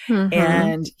 Mm-hmm.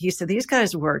 And he said these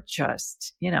guys were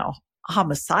just,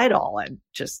 homicidal and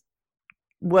just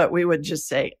what we would just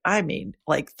say,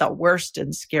 like the worst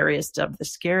and scariest of the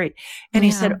scary. And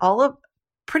he said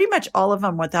pretty much all of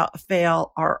them without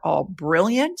fail are all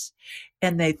brilliant,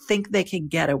 and they think they can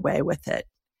get away with it.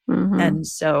 Mm-hmm. And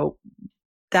so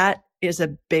that is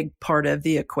a big part of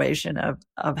the equation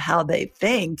of how they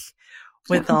think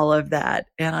with all of that.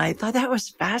 And I thought that was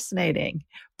fascinating,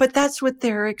 but that's what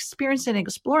they're experiencing and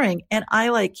exploring. And I,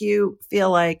 like you,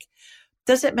 feel like,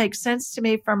 does it make sense to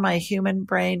me from my human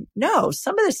brain? No,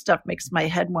 some of this stuff makes my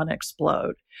head want to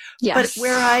explode. Yes. But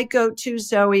where I go to,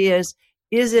 Zoey,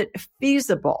 is it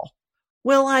feasible?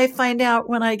 Will I find out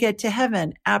when I get to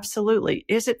heaven? Absolutely.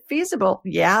 Is it feasible?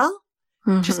 Yeah.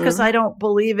 Mm-hmm. Just because I don't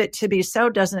believe it to be so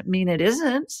doesn't mean it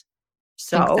isn't.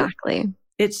 So exactly.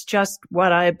 It's just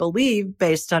what I believe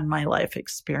based on my life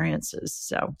experiences.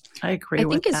 So I agree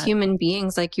with that. I think as human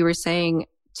beings, like you were saying,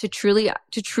 to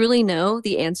truly know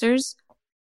the answers,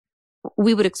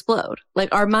 we would explode.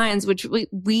 Like our minds, which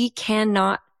we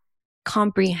cannot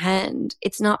comprehend.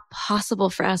 It's not possible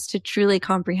for us to truly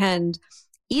comprehend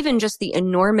even just the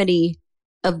enormity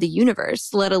of the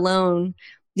universe, let alone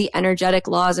the energetic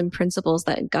laws and principles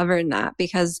that govern that,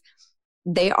 because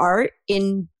they are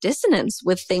in dissonance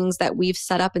with things that we've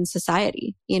set up in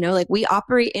society. Like we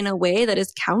operate in a way that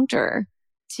is counter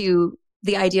to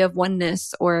the idea of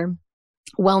oneness or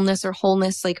wellness or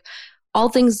wholeness. Like all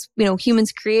things,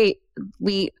 humans create,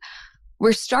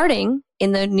 we're starting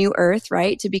in the new earth,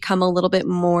 right? To become a little bit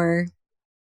more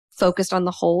focused on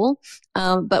the whole.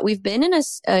 But we've been in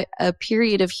a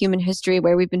period of human history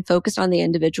where we've been focused on the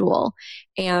individual.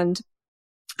 And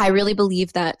I really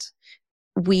believe that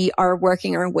we are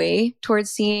working our way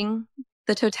towards seeing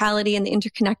the totality and the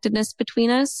interconnectedness between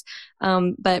us.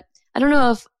 But I don't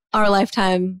know if our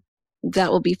lifetime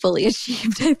that will be fully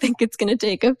achieved. I think it's going to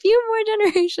take a few more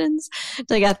generations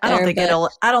to get there.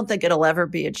 I don't think it'll ever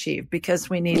be achieved, because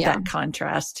we need that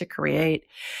contrast to create.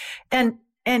 And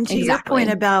to your point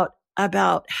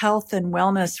about health and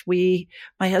wellness,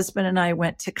 my husband and I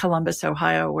went to Columbus,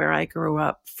 Ohio, where I grew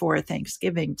up, for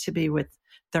Thanksgiving to be with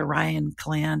the Ryan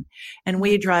clan. And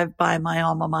we drive by my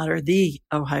alma mater, the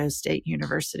Ohio State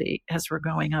University, as we're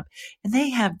going up. And they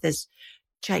have this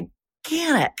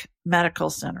gigantic medical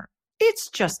center. it's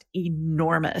just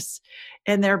enormous.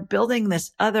 And they're building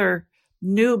this other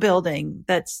new building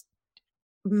that's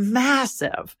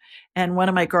massive. And one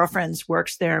of my girlfriends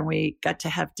works there, and we got to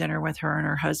have dinner with her and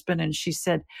her husband. And she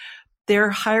said they're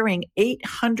hiring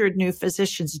 800 new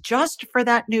physicians just for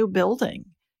that new building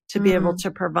to be able to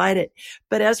provide it.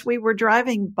 But as we were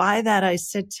driving by that, I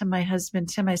said to my husband,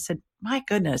 Tim, I said, my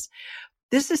goodness,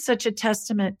 this is such a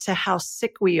testament to how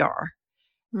sick we are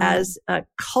as a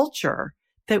culture,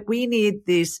 that we need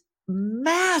these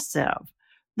massive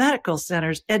medical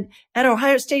centers. And at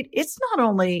Ohio State, it's not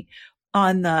only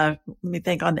on the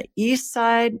east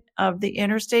side of the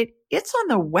interstate, it's on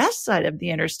the west side of the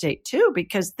interstate too,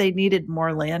 because they needed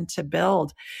more land to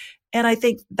build. And I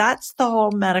think that's the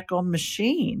whole medical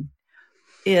machine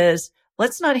is,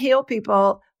 let's not heal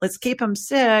people. Let's keep them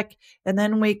sick. And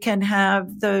then we can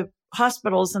have the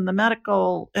hospitals and the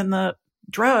medical and the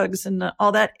drugs and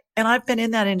all that. And I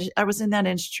was in that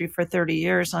industry for 30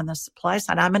 years on the supply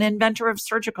side. I'm an inventor of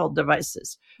surgical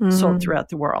devices sold throughout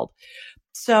the world.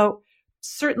 So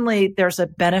certainly there's a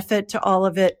benefit to all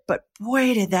of it, but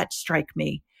boy, did that strike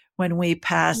me when we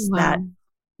passed that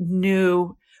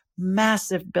new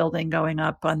massive building going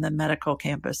up on the medical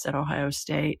campus at Ohio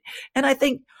State. And I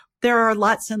think there are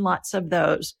lots and lots of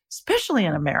those, especially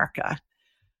in America,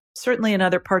 certainly in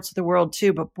other parts of the world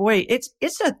too. But boy, it's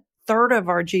a third of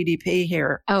our GDP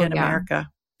here in America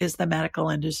is the medical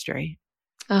industry.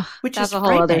 Which that's is a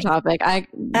whole other topic.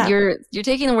 You're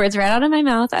taking the words right out of my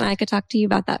mouth, and I could talk to you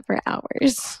about that for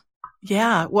hours.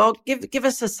 Yeah. Well, give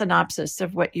us a synopsis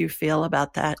of what you feel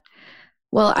about that.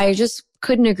 Well, I just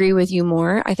couldn't agree with you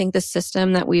more. I think the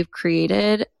system that we've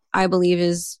created, I believe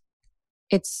it's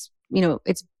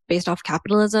based off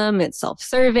capitalism. It's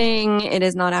self-serving. It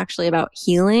is not actually about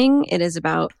healing. It is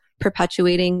about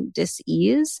perpetuating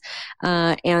dis-ease.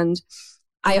 And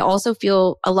I also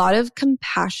feel a lot of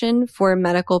compassion for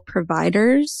medical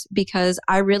providers, because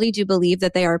I really do believe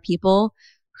that they are people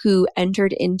who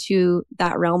entered into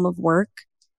that realm of work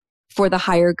for the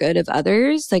higher good of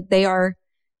others. Like, they are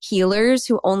healers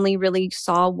who only really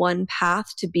saw one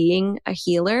path to being a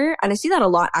healer. And I see that a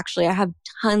lot, actually. I have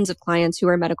tons of clients who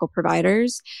are medical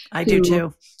providers. I do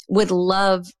too. Would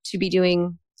love to be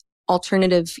doing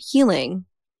alternative healing.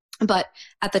 But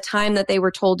at the time that they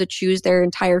were told to choose their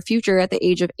entire future at the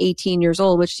age of 18 years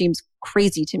old, which seems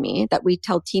crazy to me that we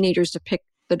tell teenagers to pick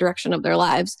the direction of their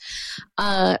lives,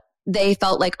 they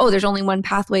felt like, oh, there's only one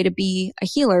pathway to be a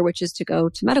healer, which is to go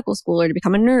to medical school or to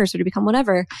become a nurse or to become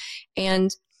whatever. And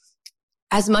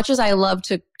as much as I love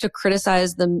to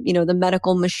criticize the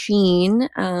medical machine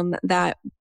that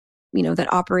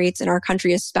operates in our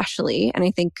country, especially, and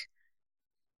I think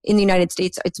in the United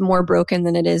States it's more broken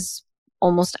than it is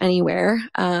almost anywhere.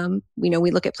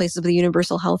 We look at places with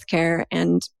universal health care,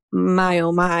 and my,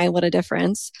 oh my, what a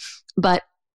difference. But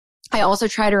I also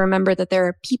try to remember that there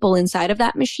are people inside of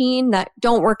that machine that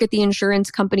don't work at the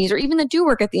insurance companies, or even that do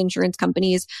work at the insurance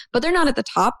companies, but they're not at the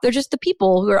top. They're just the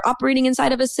people who are operating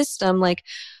inside of a system. Like,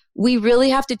 we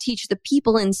really have to teach the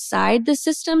people inside the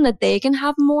system that they can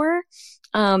have more,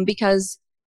 because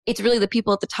it's really the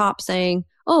people at the top saying,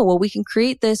 oh, well, we can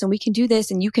create this and we can do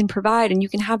this and you can provide and you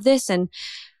can have this. And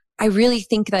I really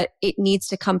think that it needs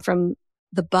to come from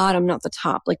the bottom, not the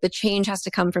top. Like, the change has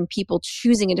to come from people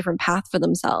choosing a different path for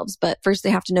themselves. But first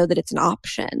they have to know that it's an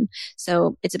option.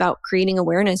 So it's about creating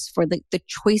awareness for the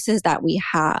choices that we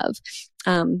have.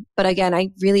 But again,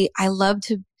 I love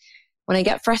to, when I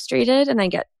get frustrated and I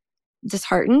get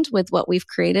disheartened with what we've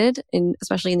created,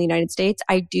 especially in the United States,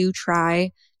 I do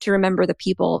try to remember the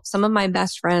people. Some of my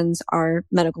best friends are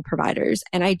medical providers,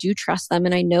 and I do trust them.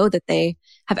 And I know that they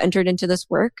have entered into this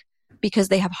work because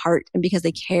they have heart and because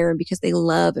they care and because they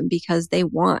love and because they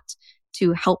want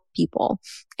to help people.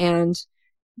 And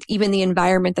even the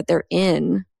environment that they're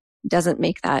in doesn't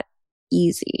make that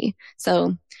easy.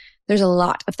 So there's a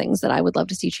lot of things that I would love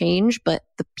to see change, but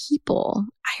the people,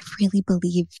 I really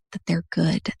believe that they're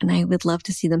good. And I would love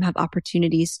to see them have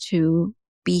opportunities to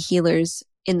be healers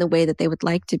in the way that they would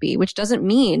like to be, which doesn't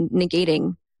mean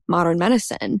negating modern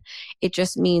medicine. It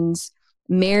just means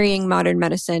marrying modern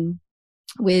medicine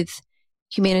with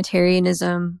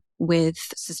humanitarianism, with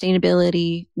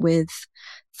sustainability, with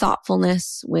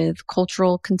thoughtfulness, with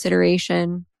cultural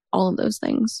consideration, all of those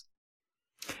things.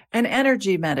 And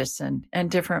energy medicine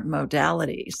and different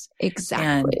modalities.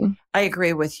 Exactly. And I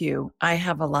agree with you. I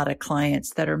have a lot of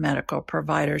clients that are medical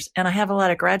providers, and I have a lot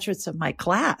of graduates of my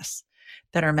class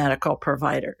that are medical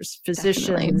providers,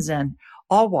 physicians, and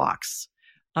all walks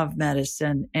of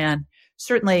medicine. And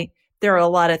certainly there are a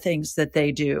lot of things that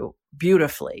they do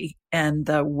beautifully. And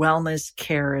the wellness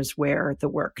care is where the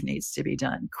work needs to be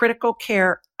done. Critical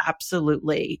care,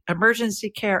 absolutely. Emergency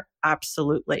care,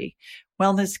 absolutely.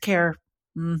 Wellness care,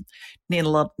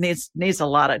 needs a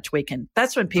lot of tweaking.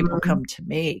 That's when people come to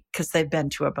me because they've been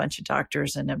to a bunch of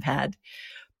doctors and have had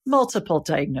multiple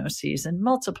diagnoses and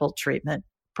multiple treatment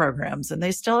programs, and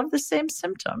they still have the same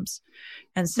symptoms.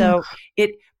 And so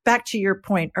back to your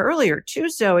point earlier too,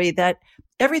 Zoey, that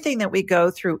everything that we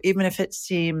go through, even if it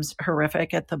seems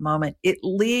horrific at the moment, it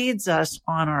leads us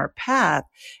on our path.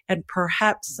 And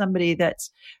perhaps somebody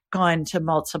that's gone to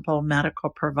multiple medical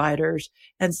providers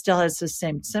and still has the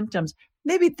same symptoms,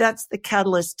 maybe that's the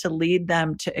catalyst to lead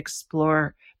them to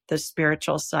explore the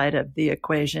spiritual side of the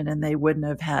equation, and they wouldn't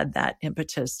have had that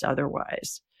impetus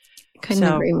otherwise. Couldn't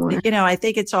agree more. I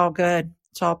think it's all good.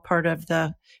 It's all part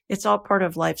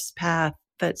of life's path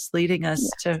that's leading us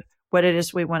to what it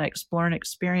is we want to explore and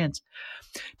experience.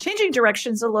 Changing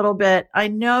directions a little bit. I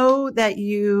know that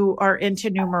you are into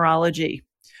numerology.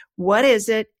 What is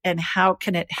it and how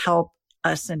can it help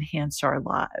us enhance our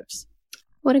lives?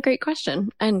 What a great question.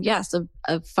 And yes,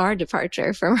 a far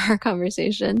departure from our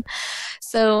conversation.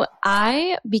 So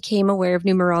I became aware of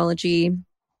numerology,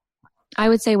 I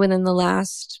would say within the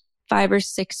last 5 or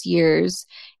 6 years.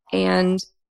 And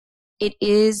it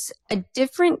is a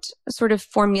different sort of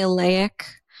formulaic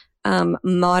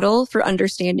model for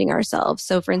understanding ourselves.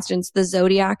 So for instance, the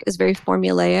zodiac is very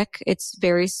formulaic. It's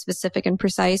very specific and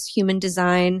precise. Human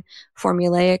design,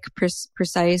 formulaic,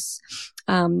 precise.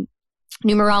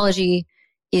 Numerology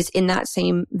is in that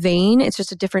same vein. It's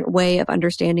just a different way of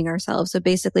understanding ourselves. So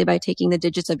basically by taking the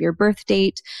digits of your birth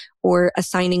date or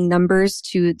assigning numbers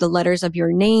to the letters of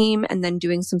your name and then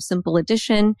doing some simple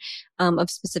addition of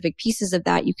specific pieces of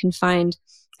that, you can find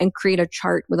and create a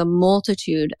chart with a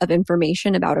multitude of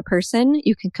information about a person.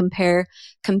 You can compare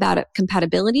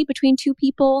compatibility between two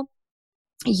people.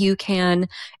 You can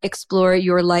explore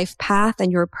your life path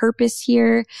and your purpose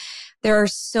here. There are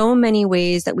so many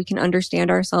ways that we can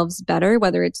understand ourselves better,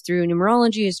 whether it's through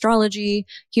numerology, astrology,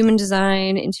 human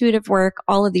design, intuitive work,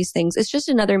 all of these things. It's just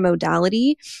another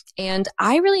modality. And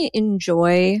I really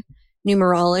enjoy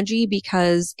numerology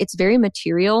because it's very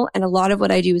material. And a lot of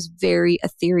what I do is very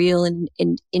ethereal and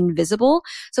invisible.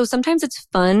 So sometimes it's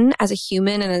fun as a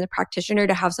human and as a practitioner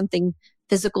to have something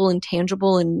physical and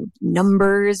tangible and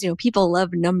numbers. People love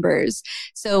numbers.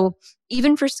 So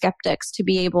even for skeptics to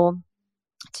be able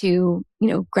to,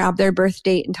 grab their birth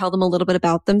date and tell them a little bit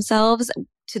about themselves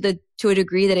to a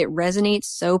degree that it resonates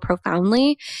so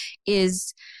profoundly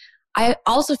is, I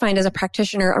also find as a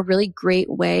practitioner, a really great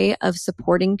way of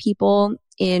supporting people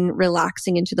in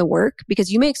relaxing into the work,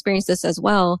 because you may experience this as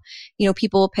well.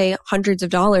 People pay hundreds of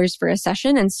dollars for a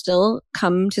session and still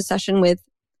come to session with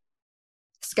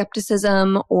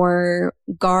skepticism or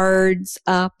guards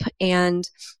up. And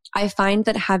I find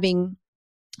that having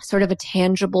sort of a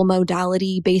tangible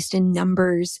modality based in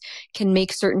numbers can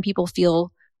make certain people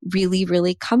feel really,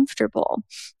 really comfortable.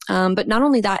 But not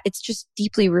only that, it's just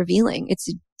deeply revealing. It's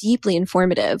deeply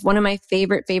informative. One of my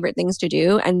favorite things to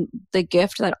do, and the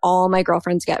gift that all my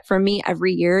girlfriends get from me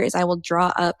every year, is I will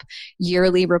draw up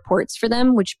yearly reports for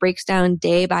them, which breaks down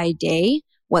day by day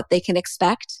what they can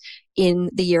expect in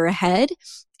the year ahead.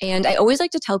 And I always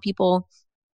like to tell people,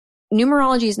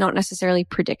 numerology is not necessarily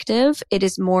predictive. It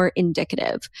is more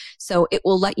indicative. So it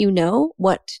will let you know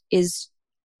what is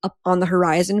up on the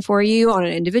horizon for you on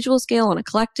an individual scale, on a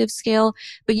collective scale,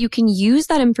 but you can use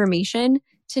that information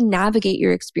to navigate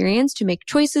your experience, to make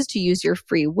choices, to use your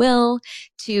free will,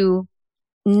 to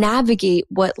navigate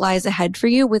what lies ahead for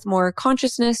you with more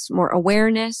consciousness, more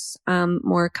awareness,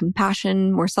 more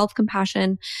compassion, more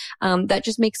self-compassion. That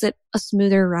just makes it a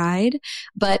smoother ride.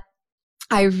 But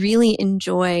I really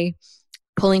enjoy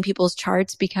pulling people's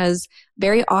charts because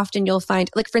very often you'll find,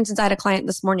 like, for instance, I had a client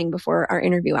this morning before our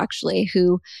interview, actually,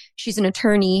 who she's an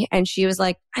attorney, and she was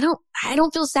like, I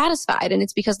don't feel satisfied. And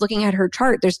it's because looking at her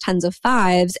chart, there's tons of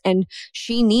fives, and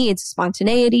she needs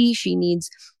spontaneity.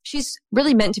 She's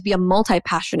really meant to be a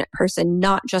multi-passionate person,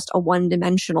 not just a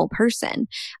one-dimensional person,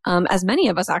 as many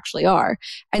of us actually are.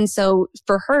 And so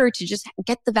for her to just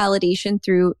get the validation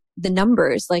through the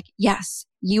numbers, like, yes,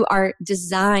 you are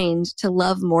designed to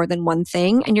love more than one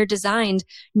thing, and you're designed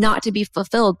not to be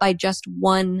fulfilled by just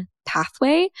one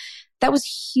pathway. That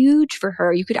was huge for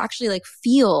her. You could actually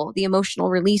feel the emotional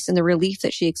release and the relief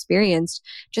that she experienced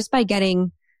just by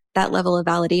getting that level of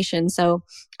validation. So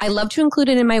I love to include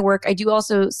it in my work. I do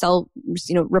also sell,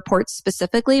 reports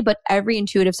specifically, but every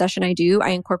intuitive session I do, I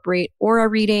incorporate aura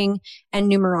reading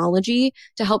and numerology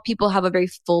to help people have a very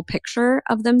full picture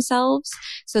of themselves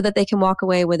so that they can walk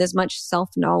away with as much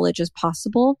self-knowledge as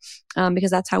possible,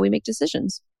 because that's how we make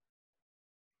decisions.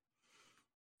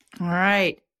 All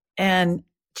right. And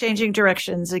changing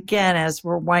directions again, as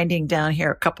we're winding down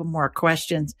here, a couple more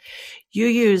questions. You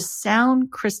use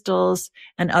sound crystals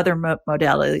and other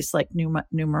modalities like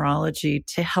numerology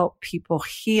to help people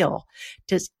heal.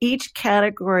 Does each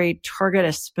category target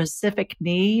a specific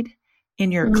need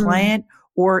in your client,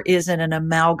 or is it an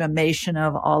amalgamation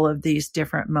of all of these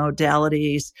different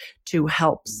modalities to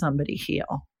help somebody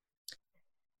heal?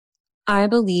 I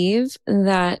believe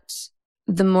that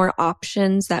the more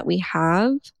options that we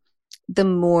have, the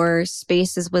more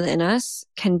spaces within us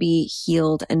can be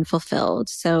healed and fulfilled.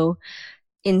 So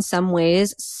in some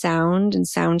ways, sound and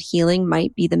sound healing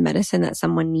might be the medicine that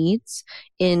someone needs.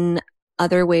 In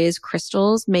other ways,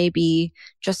 crystals may be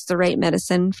just the right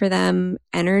medicine for them.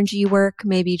 Energy work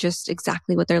may be just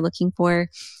exactly what they're looking for.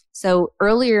 So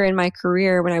earlier in my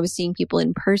career, when I was seeing people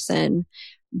in person,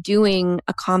 doing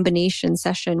a combination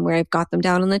session where I've got them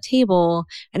down on the table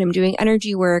and I'm doing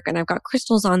energy work and I've got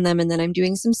crystals on them and then I'm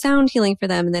doing some sound healing for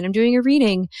them and then I'm doing a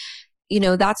reading,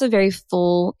 that's a very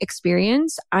full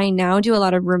experience. I now do a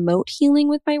lot of remote healing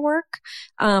with my work,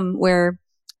 where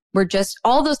we're just,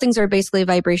 all those things are basically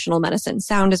vibrational medicine.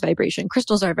 Sound is vibration.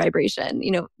 Crystals are vibration.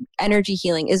 Energy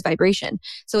healing is vibration.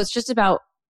 So it's just about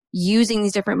using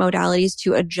these different modalities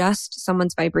to adjust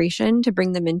someone's vibration to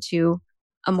bring them into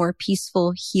a more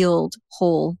peaceful, healed,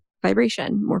 whole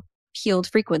vibration, more healed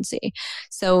frequency.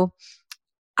 So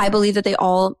I believe that they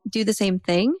all do the same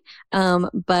thing,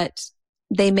 but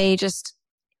they may just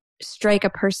strike a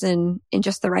person in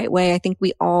just the right way. I think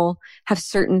we all have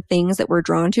certain things that we're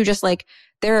drawn to, just like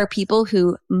there are people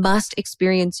who must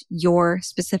experience your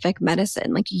specific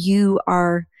medicine. Like you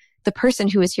are the person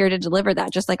who is here to deliver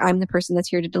that, just like I'm the person that's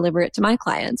here to deliver it to my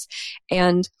clients.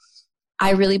 And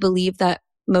I really believe that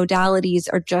modalities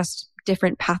are just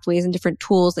different pathways and different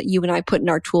tools that you and I put in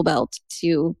our tool belt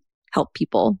to help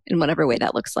people in whatever way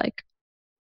that looks like.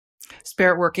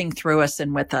 Spirit working through us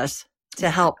and with us to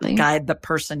help guide the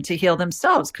person to heal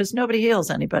themselves, because nobody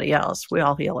heals anybody else. We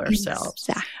all heal ourselves.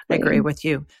 Exactly. I agree with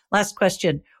you. Last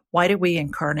question. Why do we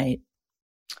incarnate?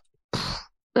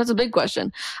 That's a big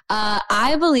question.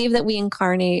 I believe that we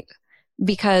incarnate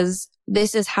because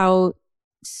this is how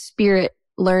spirit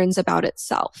learns about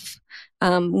itself.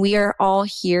 We are all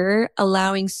here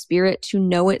allowing spirit to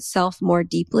know itself more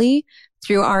deeply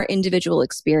through our individual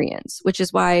experience, which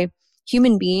is why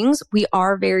human beings, we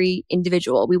are very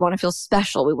individual. We want to feel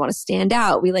special. We want to stand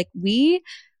out. We like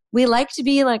to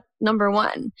be like number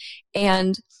one.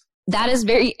 And that is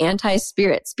very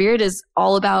anti-spirit. Spirit is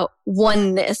all about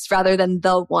oneness rather than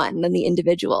the one, than the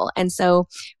individual. And so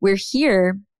we're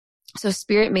here so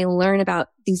spirit may learn about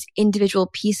these individual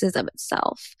pieces of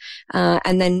itself.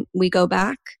 And then we go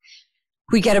back,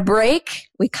 we get a break,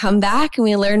 we come back and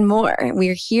we learn more.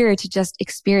 We're here to just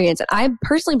experience it. I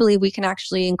personally believe we can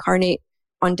actually incarnate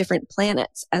on different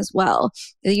planets as well.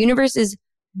 The universe is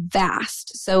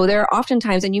vast. So there are often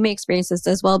times, and you may experience this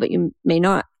as well, but you may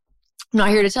not. I'm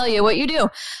not here to tell you what you do.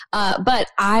 But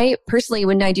I personally,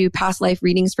 when I do past life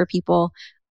readings for people,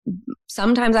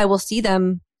 sometimes I will see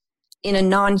them in a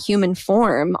non-human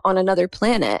form on another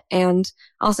planet. And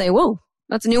I'll say, whoa,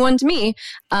 that's a new one to me,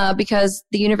 because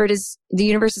the universe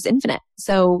is infinite.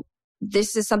 So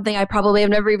this is something I probably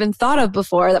have never even thought of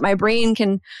before, that my brain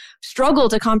can struggle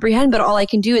to comprehend, but all I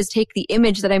can do is take the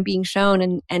image that I'm being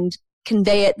shown and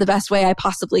convey it the best way I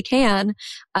possibly can.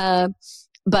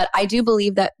 But I do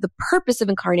believe that the purpose of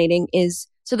incarnating is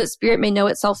so that spirit may know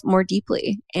itself more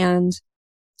deeply. And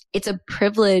it's a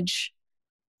privilege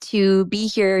to be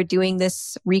here doing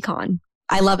this recon.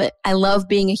 I love it. I love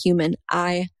being a human.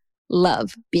 I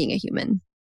love being a human.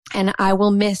 And I will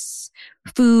miss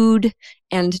food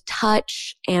and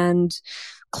touch and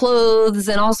clothes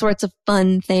and all sorts of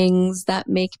fun things that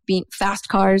make being fast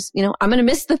cars. I'm going to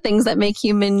miss the things that make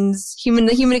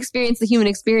the human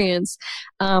experience.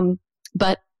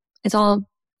 But it's all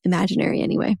imaginary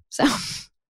anyway. So.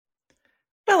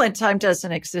 Well, and time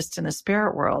doesn't exist in the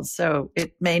spirit world, so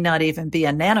it may not even be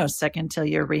a nanosecond till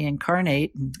you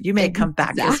reincarnate, and you may come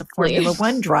back as a Formula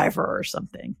One driver or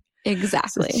something.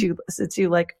 Exactly. Since you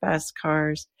like fast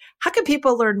cars. How can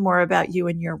people learn more about you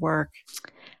and your work?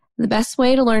 The best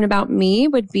way to learn about me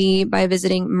would be by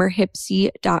visiting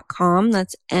merhipsy.com.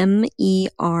 That's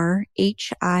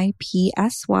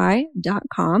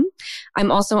merhipsy.com.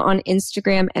 I'm also on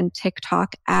Instagram and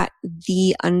TikTok at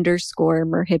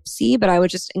 @the_merhipsy, but I would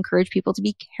just encourage people to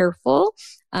be careful.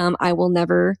 I will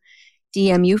never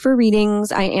DM you for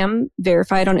readings. I am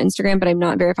verified on Instagram, but I'm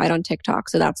not verified on TikTok.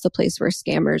 So that's the place where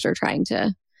scammers are trying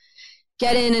to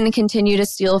get in and continue to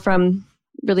steal from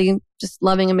really just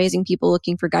loving, amazing people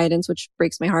looking for guidance, which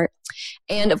breaks my heart.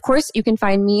 And of course, you can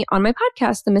find me on my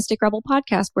podcast, the Mystic Rebel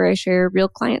Podcast, where I share real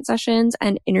client sessions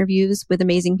and interviews with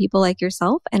amazing people like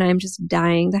yourself. And I'm just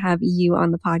dying to have you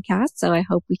on the podcast. So I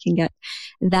hope we can get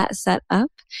that set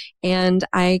up. And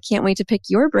I can't wait to pick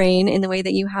your brain in the way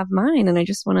that you have mine. And I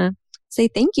just want to say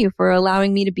thank you for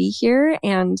allowing me to be here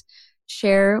and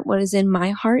share what is in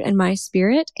my heart and my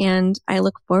spirit. And I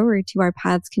look forward to our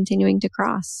paths continuing to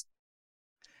cross.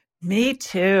 Me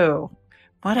too.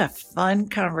 What a fun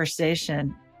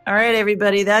conversation. All right,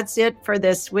 everybody, that's it for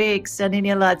this week. Sending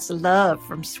you lots of love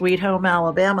from Sweet Home,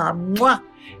 Alabama. Mwah!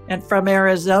 And from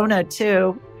Arizona,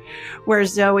 too, where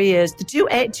Zoey is.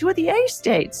 Two of the A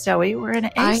states, Zoey. We're in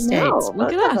A states.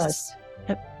 Look at us.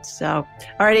 So,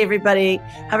 all right, everybody,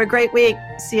 have a great week.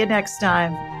 See you next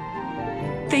time.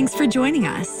 Thanks for joining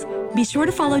us. Be sure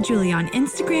to follow Julie on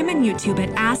Instagram and YouTube at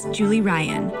Ask Julie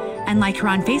Ryan and like her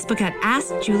on Facebook at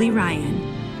Ask Julie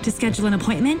Ryan. To schedule an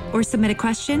appointment or submit a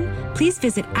question, please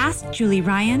visit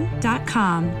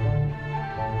AskJulieRyan.com.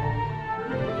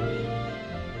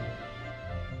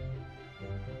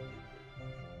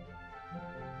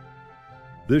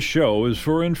 This show is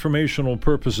for informational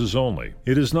purposes only.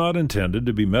 It is not intended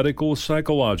to be medical,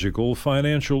 psychological,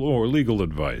 financial, or legal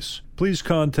advice. Please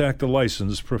contact a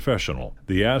licensed professional.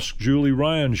 The Ask Julie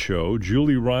Ryan Show,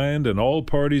 Julie Ryan and all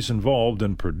parties involved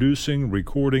in producing,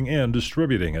 recording, and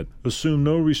distributing it assume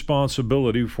no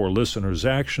responsibility for listeners'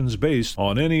 actions based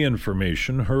on any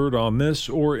information heard on this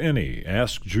or any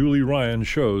Ask Julie Ryan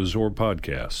shows or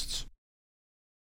podcasts.